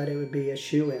 I thought it would be a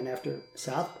shoe-in after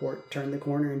Southport turned the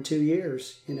corner in 2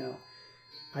 years.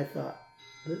 I thought,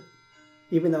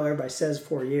 even though everybody says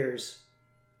 4 years,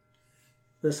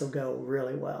 this will go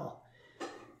really well.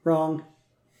 Wrong.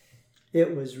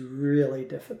 It was really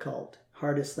difficult.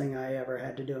 Hardest thing I ever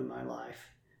had to do in my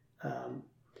life.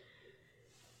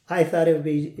 I thought it would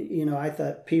be, I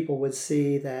thought people would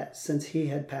see that since he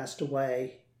had passed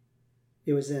away,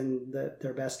 it was in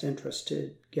their best interest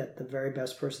to get the very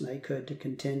best person they could to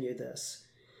continue this.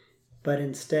 But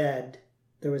instead,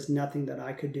 there was nothing that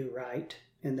I could do right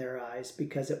in their eyes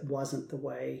because it wasn't the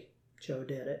way Joe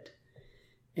did it.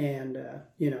 And,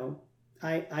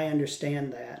 I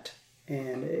understand that.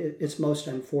 And it's most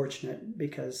unfortunate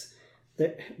because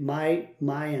my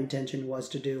intention was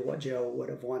to do what Joe would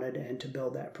have wanted and to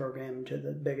build that program to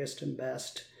the biggest and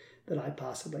best that I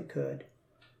possibly could.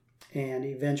 And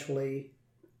eventually,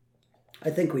 I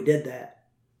think we did that,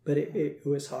 but it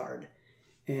was hard.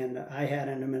 And I had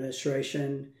an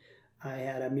administration. I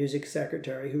had a music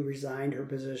secretary who resigned her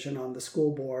position on the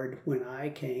school board when I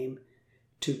came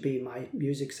to be my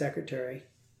music secretary,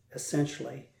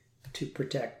 essentially to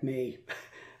protect me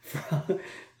from,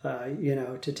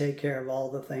 to take care of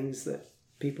all the things that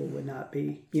people would not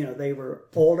be. They were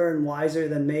older and wiser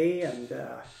than me, and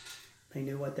they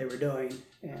knew what they were doing.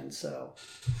 And so,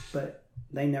 but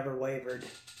they never wavered.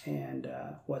 And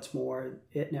what's more,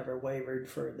 it never wavered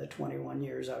for the 21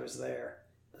 years I was there.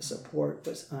 The support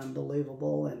was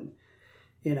unbelievable. And,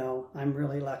 I'm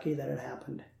really lucky that it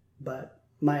happened. But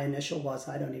my initial was,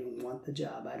 I don't even want the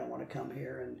job. I don't want to come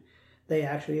here. And they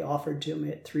actually offered to me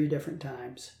at 3 different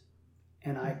times.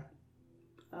 And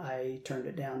I turned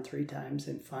it down 3 times,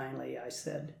 and finally I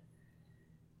said,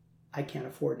 I can't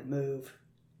afford to move.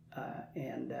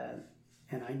 And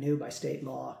I knew by state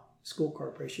law, school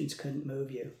corporations couldn't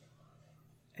move you.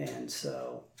 And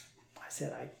so I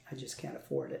said, I just can't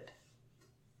afford it.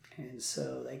 And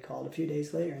so they called a few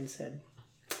days later and said,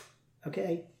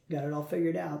 okay, got it all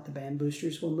figured out. The band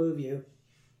boosters will move you.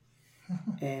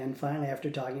 And finally, after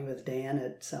talking with Dan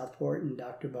at Southport and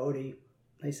Dr. Bodie,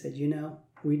 they said,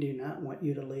 we do not want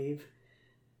you to leave,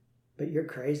 but you're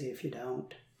crazy if you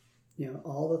don't.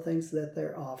 All the things that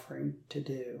they're offering to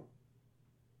do,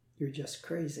 you're just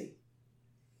crazy.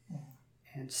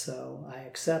 And so I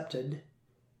accepted,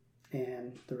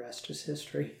 and the rest is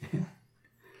history.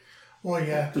 Well,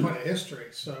 yeah, quite a history.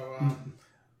 So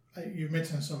you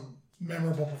mentioned some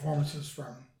memorable performances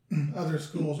from other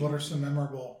schools. What are some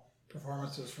memorable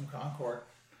performances from Concord?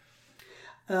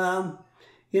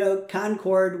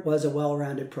 Concord was a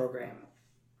well-rounded program.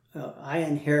 I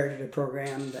inherited a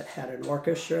program that had an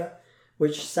orchestra,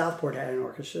 which Southport had an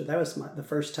orchestra. That was the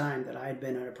first time that I had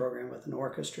been in a program with an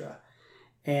orchestra.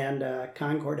 And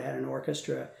Concord had an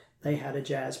orchestra. They had a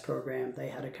jazz program, they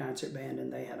had a concert band,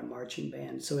 and they had a marching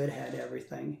band. So it had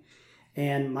everything.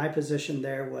 And my position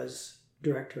there was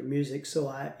director of music, so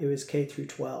it was K through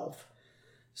 12.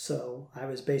 So I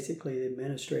was basically the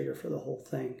administrator for the whole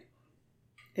thing.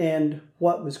 And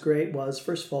what was great was,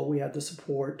 first of all, we had the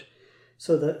support.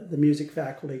 So the music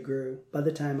faculty grew. By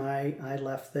the time I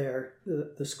left there,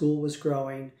 the school was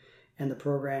growing and the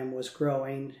program was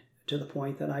growing to the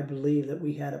point that I believe that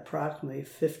we had approximately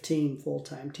 15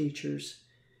 full-time teachers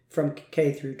from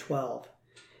K through 12.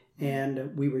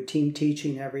 And we were team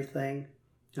teaching everything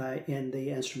in the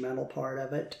instrumental part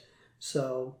of it.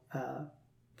 So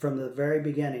from the very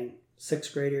beginning,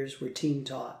 6th graders were team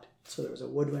taught. So there was a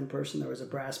woodwind person, there was a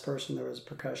brass person, there was a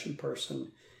percussion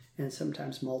person, and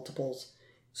sometimes multiples.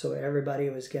 So everybody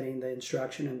was getting the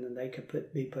instruction, and then they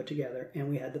could be put together. And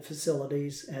we had the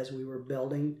facilities as we were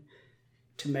building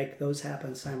to make those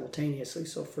happen simultaneously.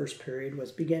 So first period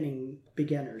was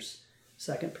beginners.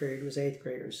 Second period was 8th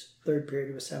graders. Third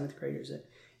period was 7th graders.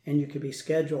 And you could be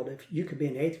scheduled, if you could be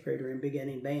an 8th grader in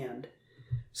beginning band.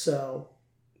 So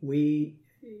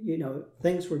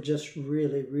things were just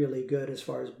really, really good as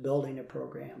far as building a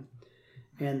program.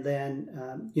 And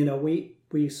then,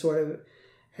 we sort of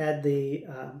had the,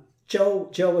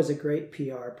 Joe was a great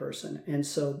PR person. And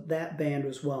so that band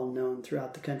was well known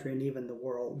throughout the country and even the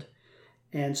world.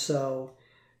 And so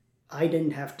I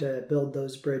didn't have to build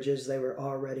those bridges. They were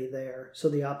already there. So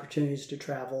the opportunities to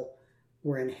travel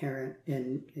were inherent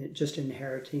in just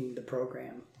inheriting the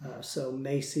program. So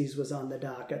Macy's was on the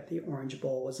docket. The Orange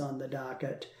Bowl was on the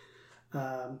docket.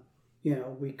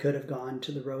 We could have gone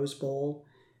to the Rose Bowl,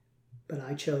 but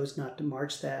I chose not to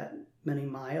march that many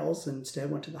miles and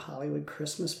instead went to the Hollywood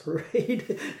Christmas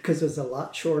Parade because it was a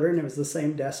lot shorter and it was the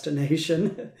same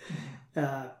destination.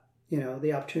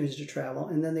 The opportunities to travel,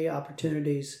 and then the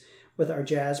opportunities with our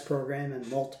jazz program and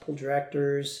multiple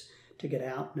directors to get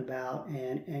out and about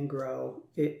and grow.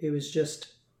 It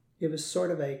was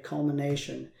sort of a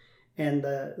culmination. And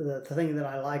the thing that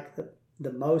I like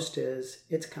the most is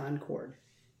it's Concord.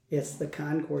 It's the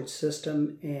Concord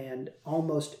system, and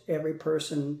almost every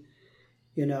person,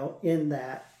 in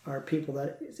that are people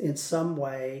that in some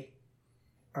way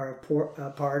are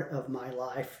a part of my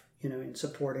life, in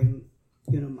supporting,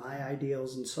 my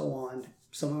ideals and so on.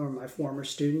 Some of them are my former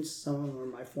students, some of them are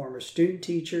my former student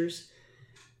teachers,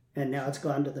 and now it's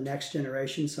gone to the next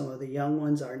generation. Some of the young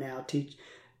ones are now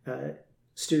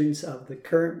students of the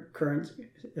current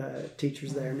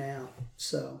teachers there now.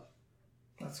 So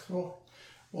that's cool.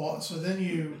 Well, so then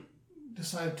you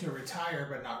decided to retire,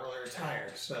 but not really retire.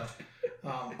 So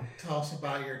tell us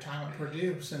about your time at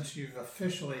Purdue since you've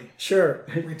officially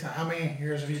retired. How many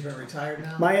years have you been retired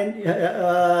now?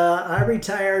 I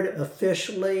retired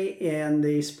officially in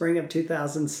the spring of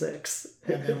 2006.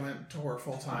 And then went to work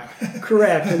full time.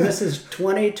 Correct. And this is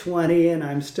 2020, and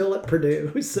I'm still at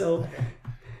Purdue. So,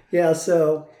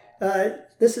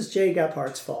 this is Jay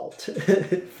Gephardt's fault,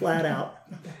 flat out.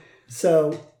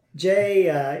 So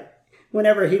Jay,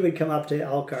 whenever he would come up to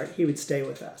Elkhart, he would stay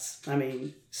with us. I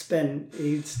mean,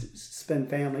 he'd spend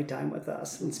family time with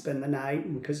us and spend the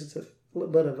night, because it's a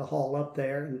little bit of a haul up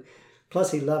there. And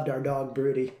plus, he loved our dog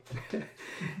Broody.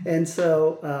 And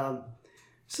so,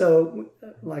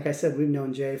 like I said, we've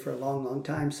known Jay for a long, long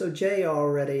time. So Jay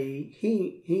already,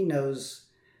 he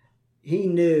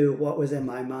knew what was in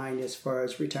my mind as far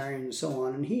as retiring and so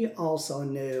on. And he also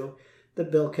knew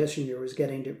that Bill Kissinger was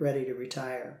getting ready to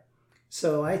retire.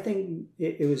 So I think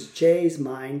it was Jay's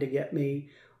mind to get me,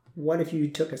 what if you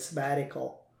took a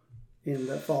sabbatical in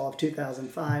the fall of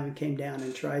 2005 and came down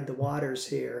and tried the waters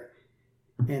here.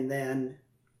 And then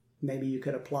maybe you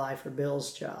could apply for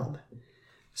Bill's job.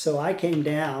 So I came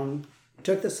down,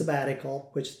 took the sabbatical,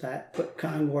 which that put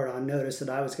Concord on notice that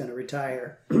I was going to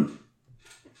retire.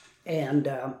 And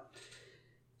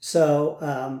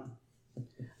so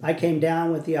I came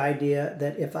down with the idea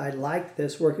that if I liked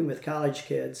this working with college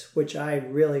kids, which I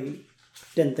really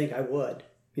didn't think I would,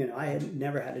 I had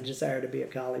never had a desire to be a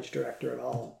college director at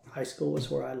all. High school was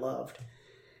where I loved.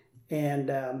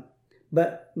 And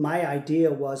but my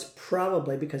idea was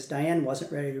probably, because Diane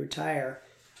wasn't ready to retire,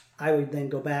 I would then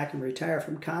go back and retire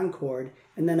from Concord.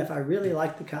 And then if I really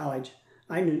liked the college,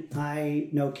 I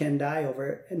know Ken Dye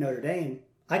over at Notre Dame.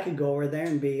 I could go over there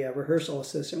and be a rehearsal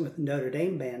assistant with the Notre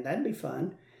Dame band. That'd be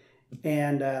fun.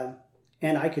 And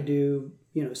I could do,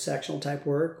 sectional type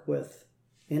work with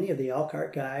any of the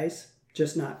Elkhart guys,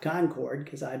 just not Concord,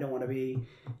 because I don't want to be,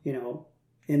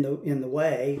 in the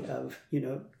way of,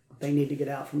 they need to get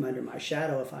out from under my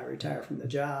shadow if I retire from the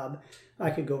job.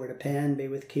 I could go over to Penn, be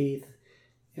with Keith,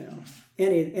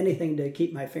 anything to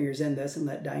keep my fingers in this and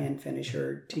let Diane finish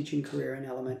her teaching career in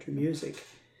elementary music.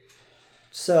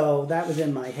 So that was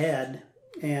in my head.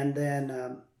 And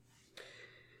then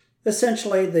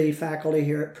essentially the faculty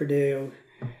here at Purdue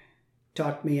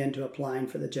talked me into applying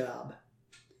for the job,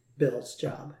 Bill's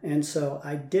job. And so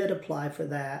I did apply for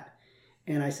that.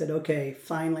 And I said, okay,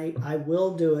 finally, I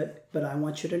will do it, but I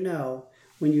want you to know,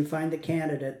 when you find the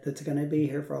candidate that's going to be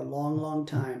here for a long, long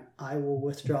time, I will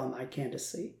withdraw my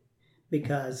candidacy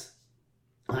because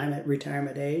I'm at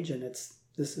retirement age and this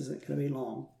isn't going to be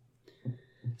long.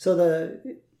 So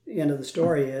the end of the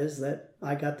story is that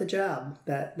I got the job.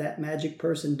 That magic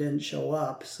person didn't show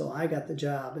up, so I got the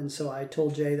job. And so I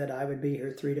told Jay that I would be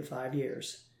here 3 to 5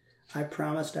 years. I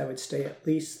promised I would stay at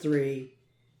least 3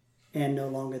 and no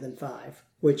longer than 5,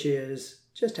 which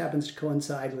just happens to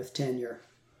coincide with tenure.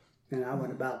 And I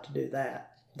wasn't about to do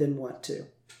that. Didn't want to.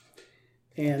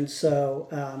 And so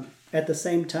at the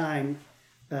same time,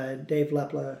 Dave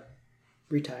Lepla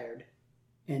retired.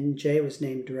 And Jay was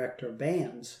named director of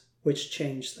bands, which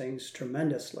changed things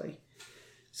tremendously.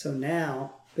 So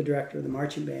now the director of the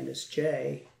marching band is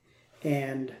Jay.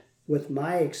 And with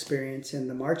my experience in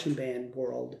the marching band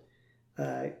world,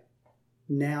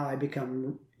 now I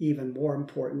become even more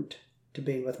important to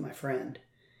being with my friend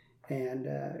and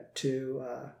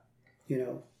to,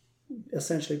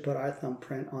 essentially put our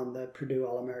thumbprint on the Purdue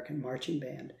All-American Marching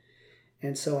Band.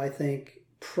 And so I think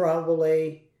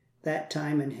probably that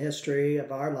time in history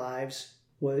of our lives,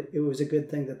 it was a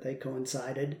good thing that they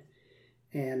coincided.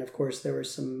 And of course, there were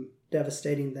some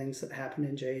devastating things that happened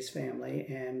in Jay's family,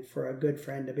 and for a good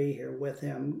friend to be here with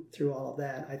him through all of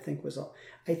that, I think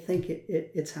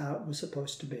it's how it was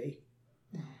supposed to be.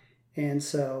 And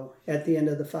so at the end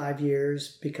of the 5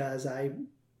 years, because I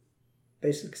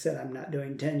basically said I'm not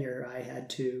doing tenure, I had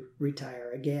to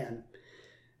retire again.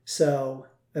 So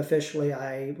officially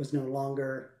I was no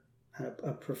longer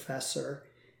a professor,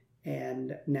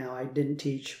 and now I didn't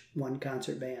teach one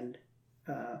concert band.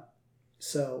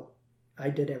 So I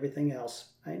did everything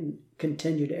else. I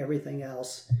continued everything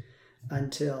else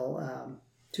until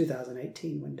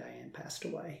 2018 when Diane passed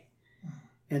away.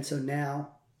 And so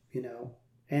now,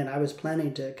 and I was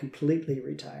planning to completely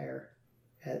retire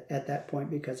at that point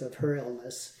because of her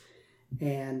illness.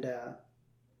 And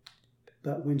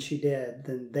but when she did,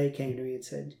 then they came to me and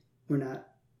said, we're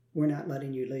not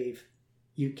letting you leave.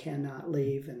 You cannot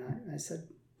leave. And I said,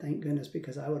 thank goodness,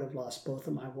 because I would have lost both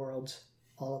of my worlds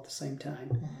all at the same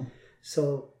time.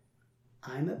 So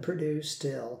I'm at Purdue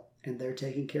still, and they're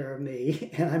taking care of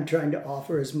me, and I'm trying to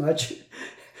offer as much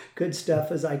good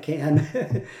stuff as I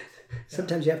can.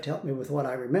 Sometimes you have to help me with what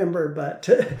I remember, but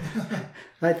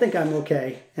I think I'm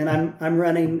okay. And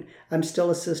I'm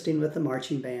still assisting with the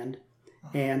marching band,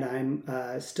 and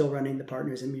I'm still running the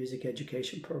Partners in Music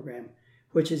Education program,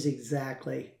 which is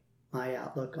exactly my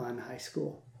outlook on high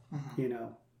school,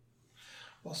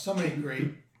 Well, so many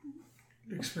great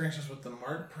experiences with the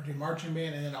Purdue marching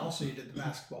band, and then also you did the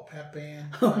basketball pep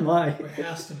band. Oh my! It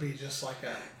has to be just like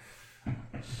a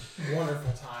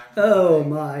wonderful time. Oh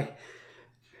my!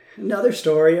 Another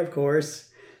story, of course.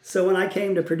 So when I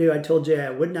came to Purdue, I told Jay I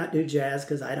would not do jazz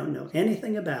because I don't know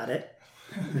anything about it,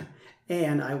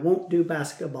 and I won't do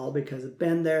basketball because I've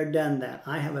been there, done that.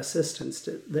 I have assistants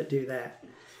that do that,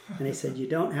 and he said you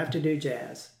don't have to do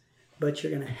jazz, but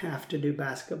you're going to have to do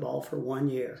basketball for 1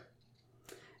 year.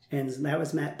 And that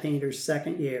was Matt Painter's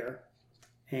second year.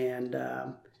 And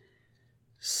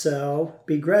so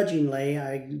begrudgingly,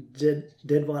 I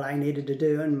did what I needed to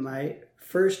do. And my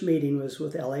first meeting was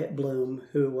with Elliot Bloom,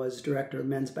 who was director of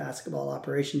men's basketball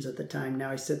operations at the time.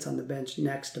 Now he sits on the bench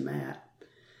next to Matt.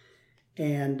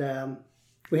 And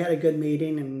we had a good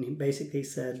meeting, and he basically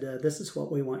said, this is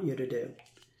what we want you to do.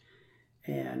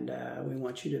 And we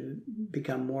want you to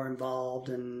become more involved.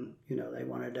 And, they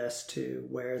wanted us to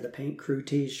wear the paint crew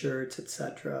T-shirts,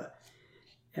 etc.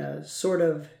 Sort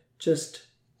of just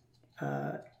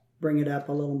bring it up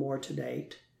a little more to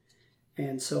date.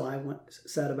 And so I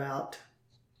set about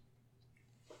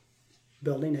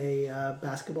building a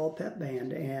basketball pep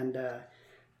band. And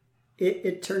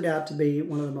it turned out to be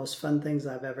one of the most fun things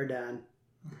I've ever done.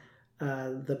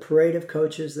 The parade of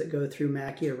coaches that go through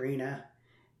Mackey Arena,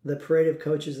 the parade of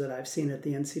coaches that I've seen at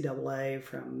the NCAA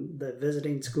from the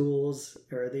visiting schools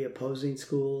or the opposing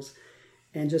schools,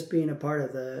 and just being a part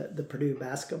of the Purdue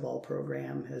basketball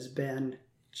program has been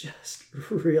just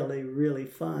really, really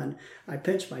fun. I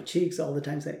pinch my cheeks all the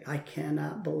time saying, I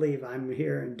cannot believe I'm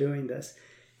here and doing this.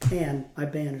 And my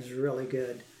band is really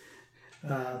good.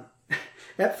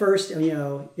 At first,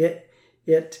 I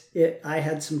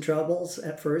had some troubles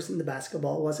at first, and the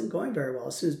basketball wasn't going very well.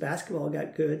 As soon as basketball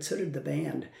got good, so did the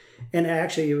band. And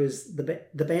actually, it was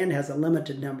the band has a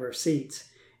limited number of seats,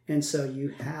 and so you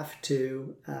have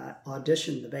to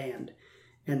audition the band.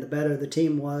 And the better the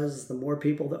team was, the more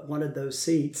people that wanted those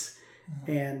seats.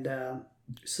 And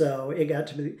so it got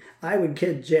to be, I would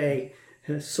kid Jay,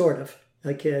 sort of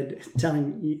a kid,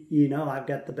 telling him, I've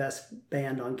got the best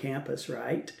band on campus,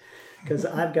 right? Because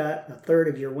I've got a third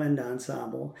of your wind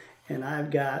ensemble, and I've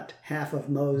got half of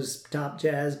Moe's top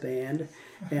jazz band,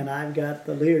 and I've got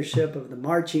the leadership of the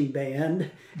marching band,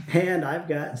 and I've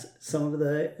got some of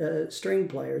the string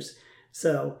players.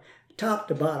 So top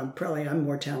to bottom, probably I'm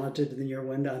more talented than your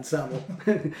wind ensemble.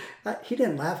 He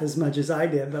didn't laugh as much as I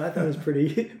did, but I thought it was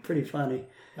pretty funny.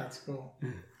 That's cool.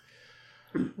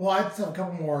 Well, I have a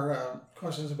couple more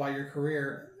questions about your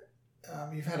career.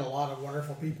 You've had a lot of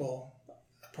wonderful people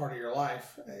a part of your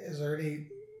life. Is there any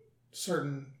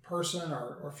certain person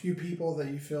or few people that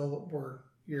you feel were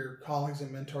your colleagues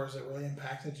and mentors that really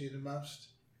impacted you the most?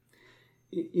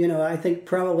 I think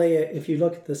probably if you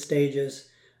look at the stages,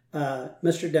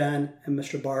 Mr. Dunn and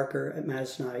Mr. Barker at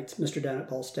Madison Heights, Mr. Dunn at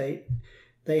Ball State,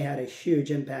 they had a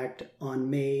huge impact on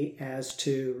me as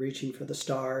to reaching for the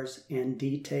stars and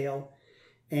detail.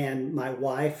 And my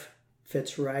wife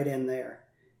fits right in there.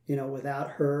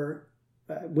 Without her,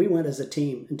 we went as a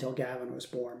team until Gavin was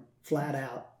born, flat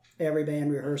out. Every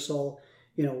band rehearsal,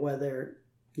 whether,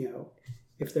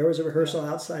 if there was a rehearsal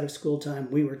outside of school time,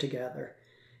 we were together.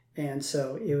 And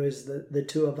so it was the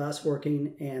two of us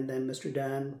working, and then Mr.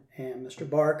 Dunn and Mr.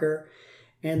 Barker.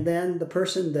 And then the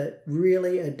person that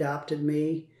really adopted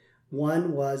me,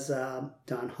 one was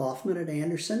Don Hoffman at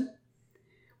Anderson,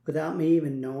 without me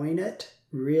even knowing it,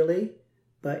 really.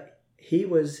 But he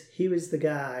was the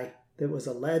guy that was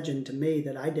a legend to me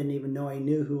that I didn't even know he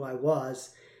knew who I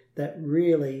was, that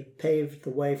really paved the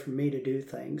way for me to do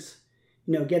things.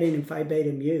 Getting in Phi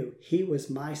Beta Mu, he was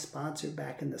my sponsor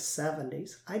back in the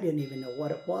 70s. I didn't even know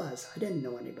what it was. I didn't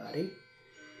know anybody.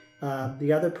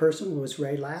 The other person was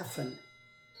Ray Laffin,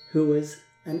 who was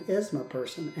an ISMA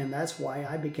person, and that's why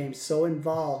I became so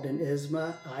involved in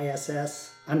ISMA,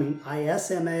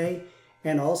 ISMA,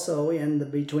 and also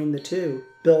in between the two.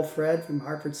 Bill Fred from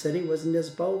Hartford City was in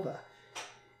Nisbova.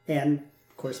 And,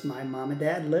 of course, my mom and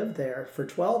dad lived there for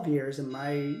 12 years,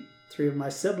 and three of my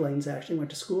siblings actually went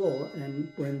to school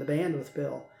and were in the band with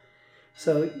Bill.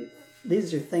 So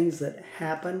these are things that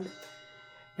happened.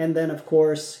 And then, of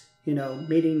course,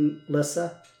 meeting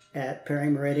Lissa at Perry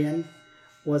Meridian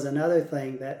was another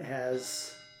thing that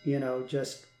has,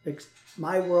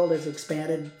 my world has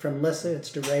expanded from Lissa.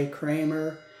 It's to Ray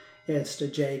Kramer. It's to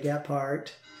Jay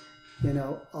Gephardt.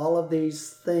 All of these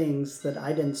things that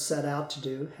I didn't set out to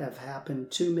do have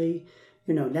happened to me.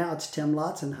 Now it's Tim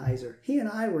Lotzenheiser. He and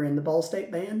I were in the Ball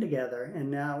State band together,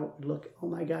 and now look, oh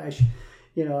my gosh,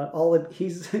 he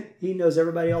knows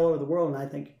everybody all over the world, and I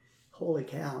think, holy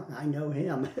cow, I know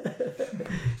him.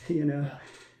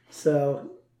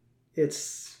 So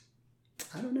it's,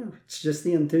 I don't know, it's just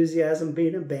the enthusiasm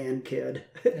being a band kid.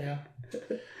 Yeah.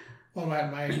 Well,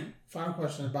 my final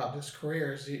question about this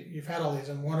career is you've had all these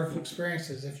wonderful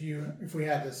experiences. If we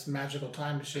had this magical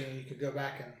time machine, you could go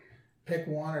back and pick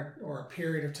one or a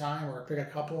period of time, or pick a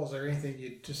couple. Is there anything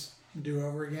you'd just do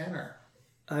over again? Or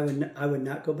I would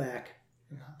not go back.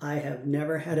 I have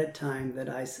never had a time that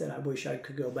I said I wish I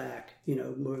could go back.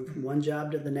 Move from one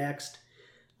job to the next.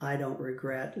 I don't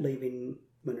regret leaving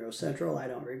Monroe Central. I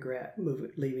don't regret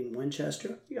leaving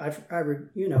Winchester.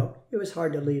 It was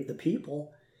hard to leave the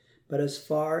people, but as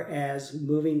far as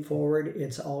moving forward,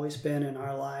 it's always been in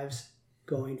our lives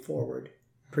going forward.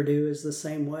 Purdue is the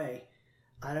same way.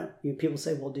 People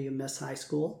say, well, do you miss high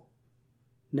school?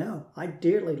 No, I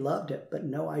dearly loved it, but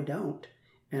no, I don't.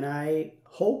 And I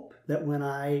hope that when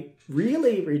I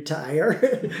really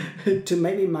retire to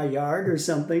maybe my yard or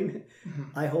something,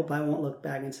 I hope I won't look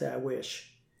back and say, I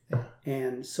wish. Yeah.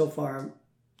 And so far,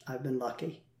 I've been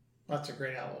lucky. That's a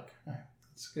great outlook.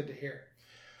 That's good to hear.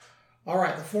 All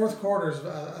right, the fourth quarter is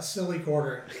a silly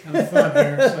quarter. Kind of fun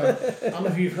here. So I don't know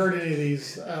if you've heard any of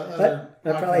these other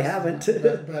I probably haven't.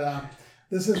 But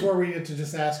this is where we get to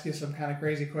just ask you some kind of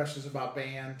crazy questions about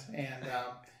band, and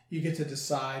you get to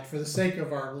decide. For the sake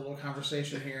of our little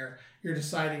conversation here, you're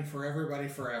deciding for everybody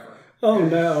forever. Oh,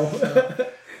 no.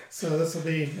 So this will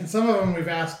be, and some of them we've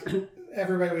asked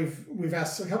everybody. We've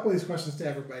asked a couple of these questions to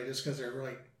everybody just because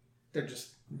they're just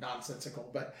nonsensical,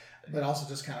 but also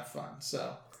just kind of fun.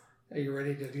 So. Are you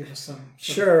ready to give us some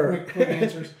sure. quick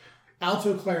answers?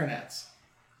 Alto clarinets.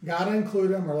 Got to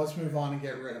include them, or let's move on and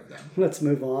get rid of them. Let's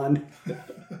move on.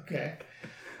 Okay.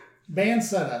 Band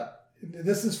setup.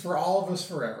 This is for all of us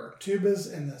forever.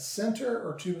 Tubas in the center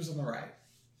or tubas on the right?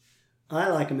 I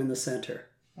like them in the center.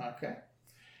 Okay.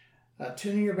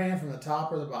 Tuning your band from the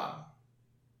top or the bottom?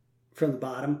 From the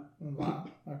bottom. From the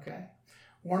bottom. Okay.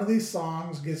 One of these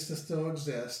songs gets to still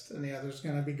exist, and the other's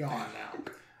going to be gone now.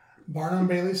 Barnum and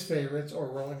Bailey's Favorites or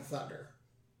Rolling Thunder?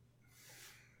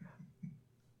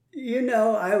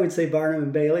 I would say Barnum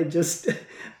and Bailey. Just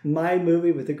my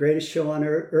movie with the greatest show on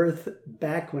earth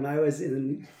back when I was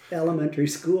in elementary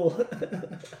school.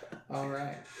 All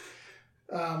right.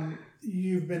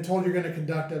 You've been told you're going to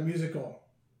conduct a musical,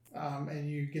 and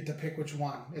you get to pick which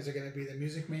one. Is it going to be The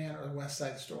Music Man or The West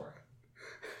Side Story?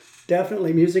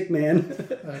 Definitely Music Man.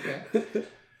 Okay.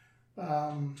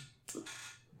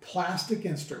 Plastic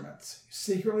instruments. You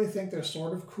secretly think they're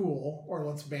sort of cool, or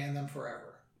let's ban them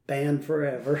forever? Ban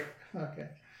forever. Okay.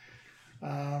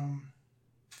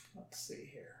 Let's see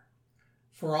here.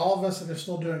 For all of us that are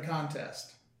still doing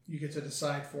contests, you get to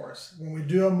decide for us. When we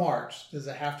do a march, does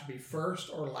it have to be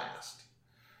first or last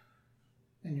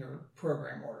in your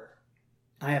program order?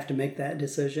 I have to make that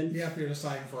decision? Yep, you're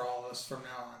deciding for all of us from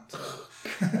now on.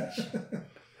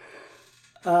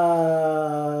 So.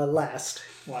 Last.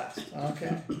 Last.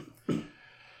 Okay.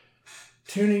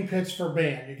 Tuning pitch for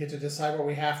band. You get to decide what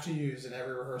we have to use in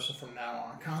every rehearsal from now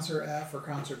on. Concert F or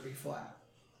concert B flat?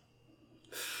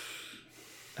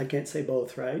 I can't say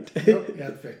both, right? Nope, you got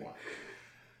to pick one.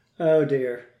 Oh,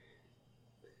 dear.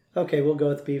 Okay, we'll go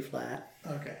with B flat.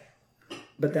 Okay.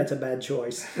 But that's a bad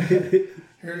choice.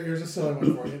 Here's a silly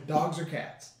one for you. Dogs or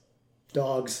cats?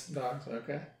 Dogs. Dogs,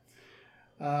 okay.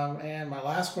 And my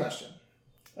last question.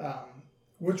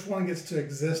 Which one gets to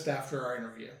exist after our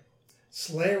interview?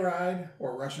 Sleigh Ride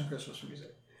or Russian Christmas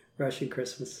music? Russian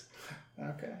Christmas.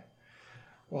 Okay.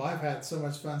 Well, I've had so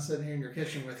much fun sitting here in your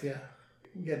kitchen with you.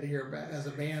 Get to hear as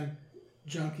a band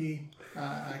junkie.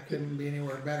 I couldn't be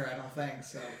anywhere better, I don't think.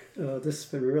 So. Oh, this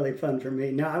has been really fun for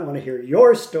me. Now I want to hear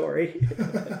your story.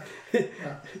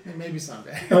 Maybe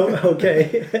someday. Oh,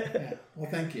 okay. Yeah.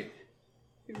 Well, thank you.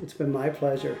 It's been my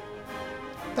pleasure.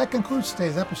 That concludes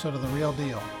today's episode of The Real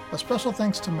Deal. A special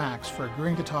thanks to Max for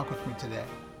agreeing to talk with me today.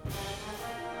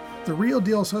 The Real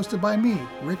Deal is hosted by me,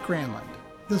 Rick Granlund.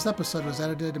 This episode was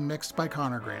edited and mixed by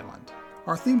Connor Granlund.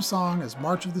 Our theme song is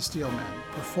March of the Steelmen,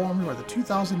 performed by the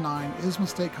 2009 ISMA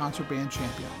State Concert Band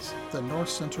champions, the North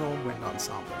Central Wind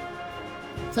Ensemble.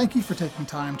 Thank you for taking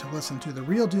time to listen to The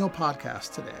Real Deal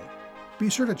podcast today. Be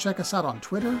sure to check us out on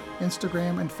Twitter,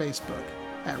 Instagram, and Facebook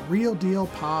at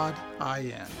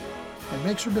RealDealPodIN. And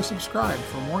make sure to subscribe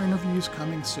for more interviews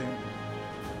coming soon.